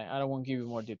 etc. Right? I don't want to give you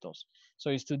more details. So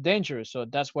it's too dangerous. So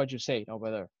that's what you say over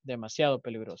there. Demasiado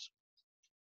peligroso.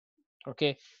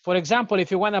 Okay. For example, if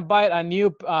you want to buy a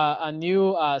new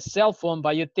cell phone,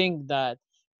 but you think that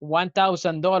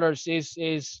 $1,000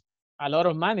 is a lot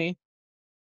of money,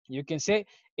 you can say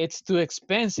it's too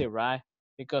expensive, right?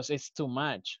 Because it's too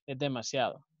much. Es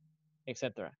demasiado,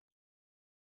 etc.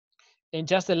 And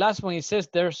just the last one, it says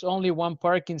there's only one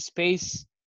parking space.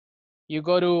 You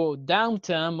go to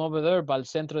downtown over there, by el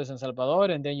centro de San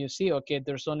Salvador, and then you see, okay,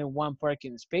 there's only one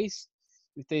parking space.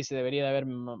 Y usted dice, debería de haber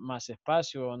más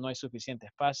espacio, no hay suficiente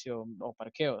espacio o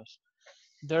parqueos.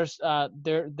 There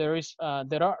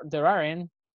aren't,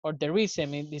 or there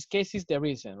isn't, in this case is there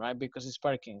isn't, right? Because it's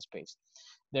parking space.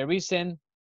 There isn't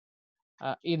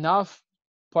enough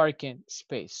parking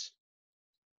space.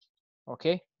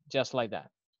 Okay, just like that.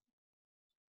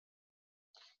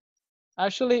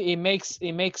 Actually, it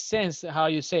makes sense how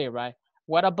you say it, right?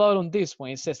 What about on this one?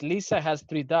 It says Lisa has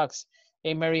 3 dogs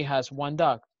and Mary has 1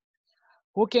 dog.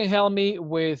 Who can help me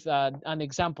with an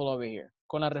example over here?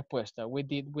 Con la respuesta, with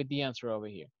the answer over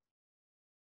here.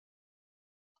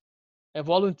 A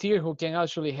volunteer who can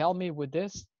actually help me with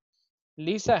this.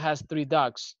 Lisa has 3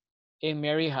 dogs and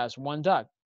Mary has 1 dog.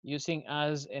 Using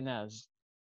as and as.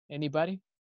 Anybody?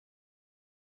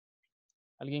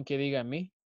 Alguien que diga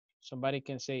me? Somebody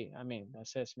can say, I mean, that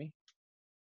says me.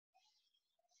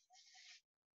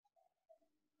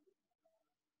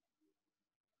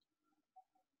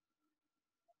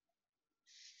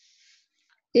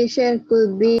 Teacher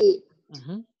could be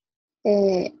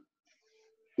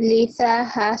Lisa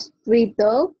has 3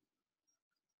 dogs.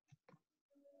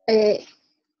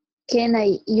 Can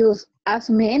I use as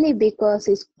many because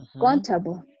it's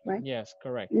countable, right? Yes,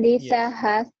 correct. Lisa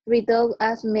has 3 dogs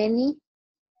as many.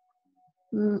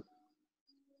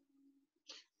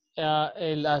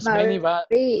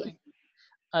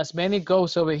 As many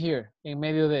goes over here, en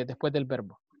medio de, después del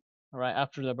verbo. All right,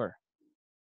 after the verb.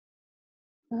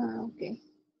 Okay.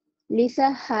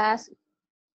 Lisa has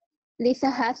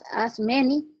as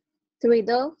many 3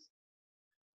 dogs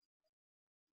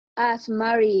as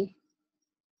Mary.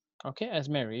 Okay, as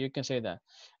Mary, you can say that.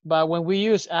 But when we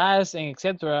use as and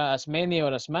etc., as many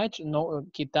or as much, no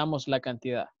quitamos la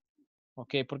cantidad.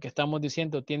 Okay, porque estamos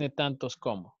diciendo tiene tantos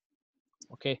como.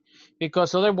 Okay,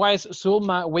 because otherwise,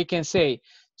 Sulma, we can say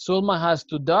Sulma has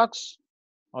 2 dogs.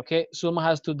 Okay, Sulma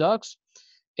has 2 dogs,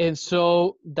 and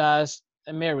so does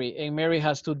Mary, and Mary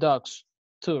has 2 dogs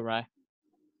too, right?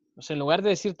 O sea, en lugar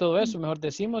de decir todo eso, mejor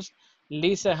decimos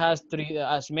Lisa has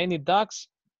as many dogs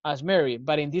as Mary,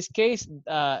 but in this case,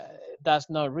 that's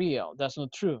not real. That's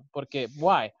not true. Porque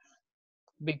why?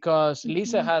 Because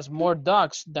Lisa has more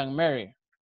dogs than Mary,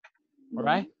 all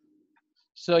right?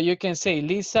 So you can say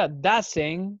Lisa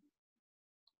doesn't.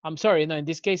 I'm sorry, no, in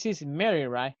this case it's Mary,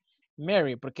 right?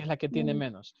 Mary, porque es la que tiene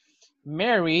menos.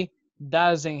 Mary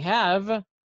doesn't have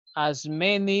as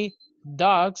many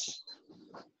dogs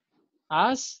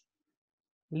as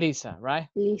Lisa, right?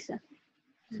 Lisa.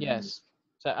 Yes.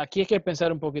 O sea, aquí hay que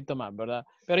pensar un poquito más, ¿verdad?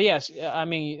 Pero yes, I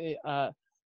mean,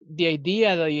 the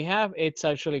idea that you have, it's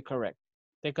actually correct.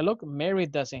 Take a look. Mary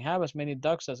doesn't have as many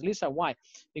dogs as Lisa. Why?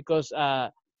 Because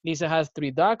Lisa has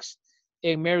 3 dogs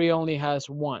and Mary only has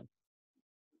 1.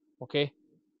 Okay.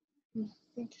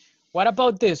 What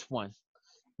about this one?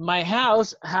 My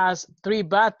house has 3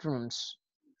 bathrooms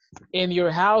and your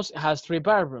house has 3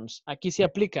 bathrooms. Aquí se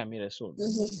aplica, mire, Sul.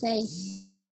 It's the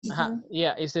same.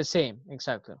 Yeah, it's the same,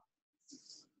 exactly.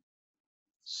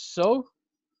 So,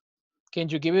 can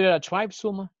you give it a try,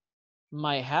 Suma?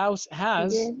 My house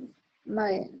has. Yes,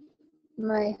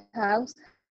 my house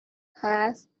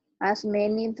has as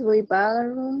many 3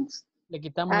 bathrooms. Le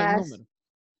quitamos el número.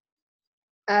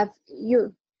 As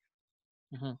you.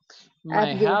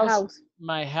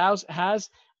 My house has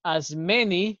as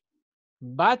many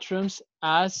bathrooms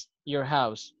as your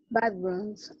house.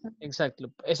 Bathrooms.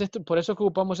 Exacto. Por eso que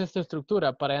ocupamos esta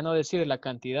estructura, para ya no decir la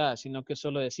cantidad, sino que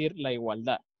solo decir la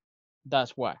igualdad.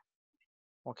 That's why.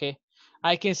 Okay.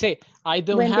 I can say, I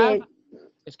don't have,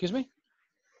 excuse me?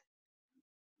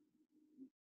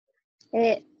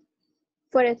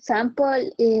 For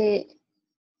example,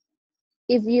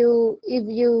 if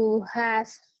you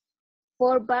has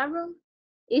 4 bathrooms,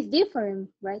 it's different,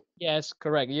 right? Yes,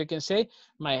 correct. You can say,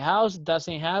 my house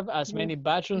doesn't have as many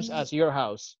bathrooms as your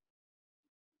house.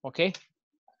 Okay.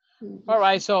 All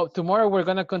right. So tomorrow we're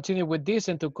going to continue with this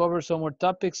and to cover some more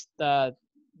topics that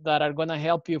are going to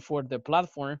help you for the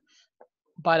platform.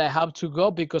 But I have to go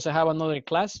because I have another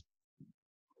class.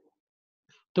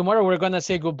 Tomorrow we're gonna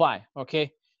say goodbye,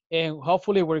 okay? And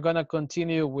hopefully we're gonna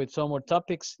continue with some more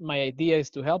topics. My idea is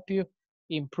to help you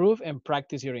improve and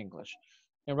practice your English.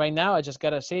 And right now, I just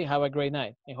gotta say, have a great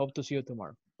night and hope to see you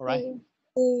tomorrow, all right?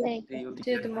 Thank See you,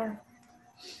 See you teacher. tomorrow.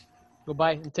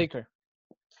 Goodbye and take care.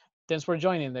 Thanks for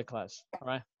joining the class, all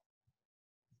right?